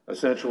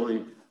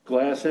essentially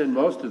glass in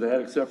most of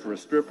that except for a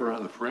strip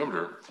around the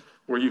perimeter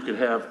where you could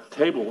have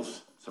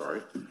tables,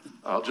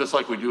 just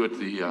like we do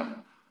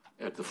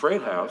at the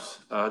Freight House,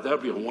 that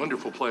would be a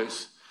wonderful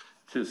place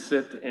to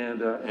sit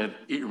and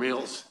eat your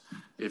meals.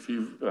 If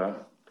you've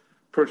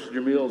purchased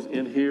your meals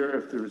in here,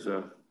 if there's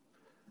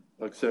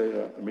like say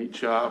a meat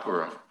shop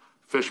or a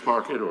fish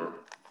market or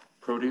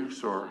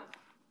produce or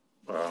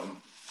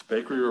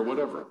bakery or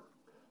whatever.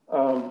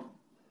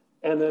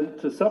 And then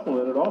to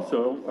supplement it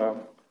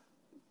also,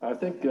 I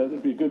think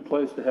it'd be a good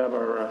place to have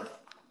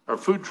our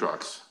food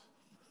trucks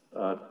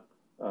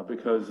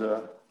because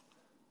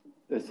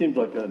it seems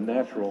like a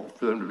natural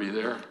for them to be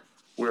there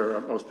where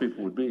most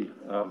people would be.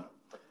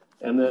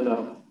 And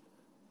then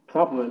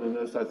complementing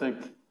this, I think,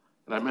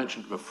 and I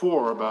mentioned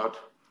before about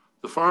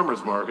the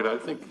farmers market, I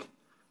think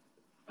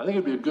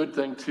it'd be a good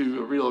thing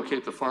to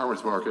relocate the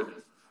farmers market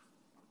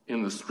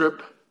in the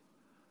strip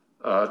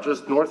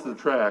just north of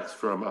the tracks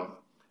from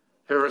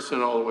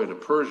Harrison all the way to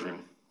Pershing.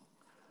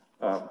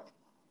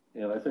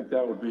 And I think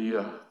that would be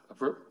a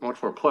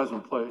much more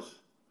pleasant place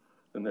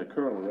than they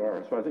currently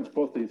are. So I think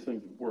both these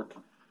things work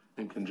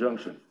in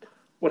conjunction.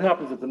 What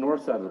happens at the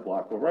north side of the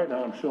block? Well, right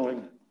now I'm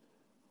showing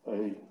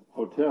a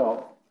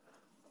hotel.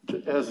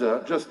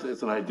 Just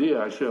as an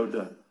idea, I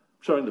showed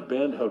showing the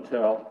Bend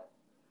Hotel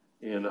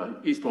in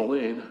East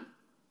Moline,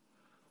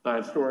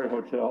 9-story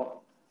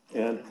hotel.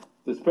 And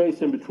the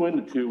space in between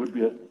the two would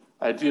be an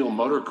ideal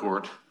motor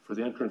court for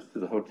the entrance to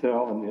the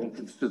hotel and the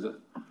entrance to the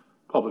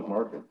public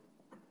market.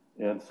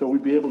 And so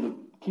we'd be able to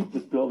keep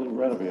this building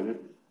renovated.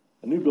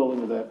 A new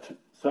building of that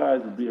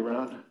size would be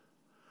around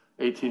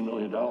 $18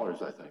 million,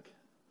 I think.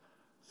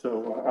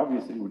 So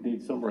obviously we would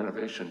need some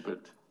renovation,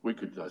 but we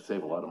could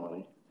save a lot of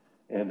money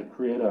and to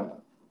create a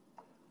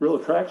real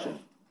attraction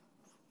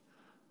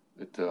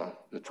that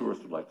the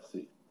tourists would like to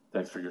see.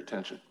 Thanks for your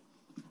attention.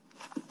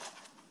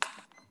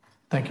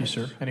 Thank you,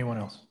 sir. Anyone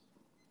else?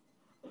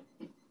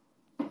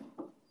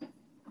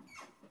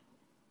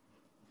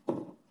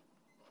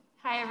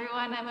 Hi,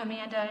 everyone. I'm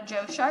Amanda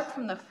Jo Sharp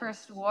from the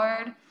 1st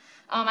Ward.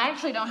 I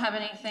actually don't have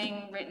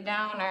anything written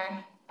down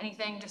or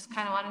anything, just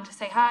kind of wanted to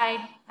say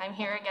hi. I'm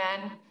here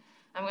again.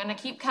 I'm going to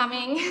keep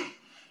coming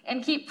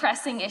and keep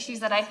pressing issues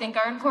that I think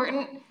are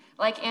important,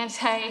 like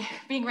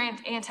being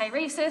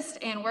anti-racist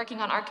and working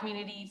on our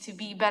community to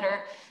be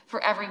better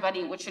for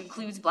everybody, which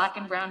includes Black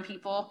and brown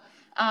people.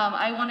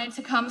 I wanted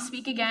to come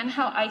speak again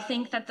how I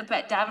think that the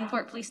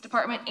Davenport Police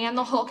Department and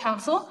the whole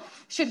council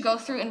should go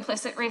through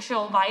implicit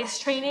racial bias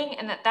training,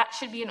 and that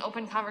should be an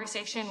open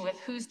conversation with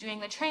who's doing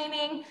the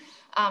training.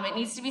 It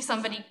needs to be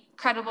somebody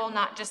credible,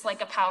 not just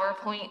like a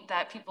PowerPoint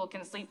that people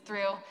can sleep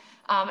through.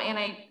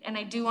 And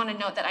I do want to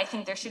note that I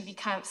think there should be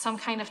some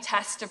kind of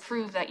test to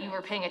prove that you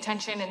were paying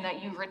attention and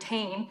that you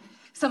retain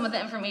some of the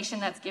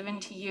information that's given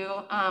to you.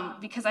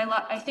 Because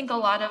I think a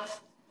lot of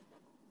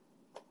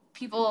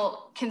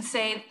people can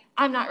say,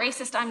 I'm not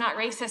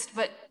racist,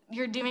 but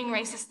you're doing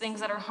racist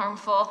things that are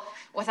harmful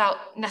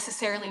without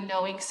necessarily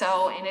knowing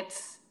so. And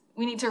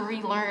we need to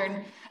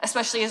relearn,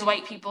 especially as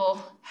white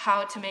people,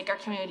 how to make our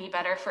community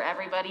better for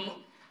everybody.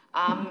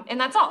 And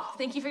that's all.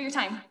 Thank you for your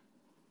time.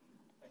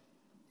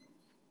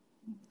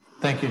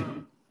 Thank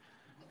you.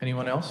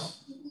 Anyone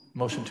else?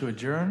 Motion to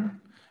adjourn?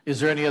 Is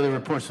there any other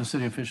reports from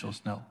city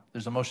officials? No.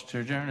 There's a motion to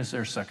adjourn. Is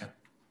there a second?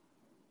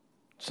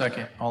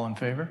 Second. All in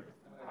favor?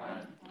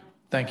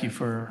 Thank you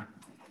for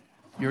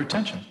your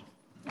attention.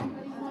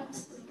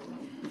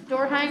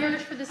 Door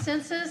hangers for the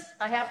census.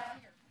 I have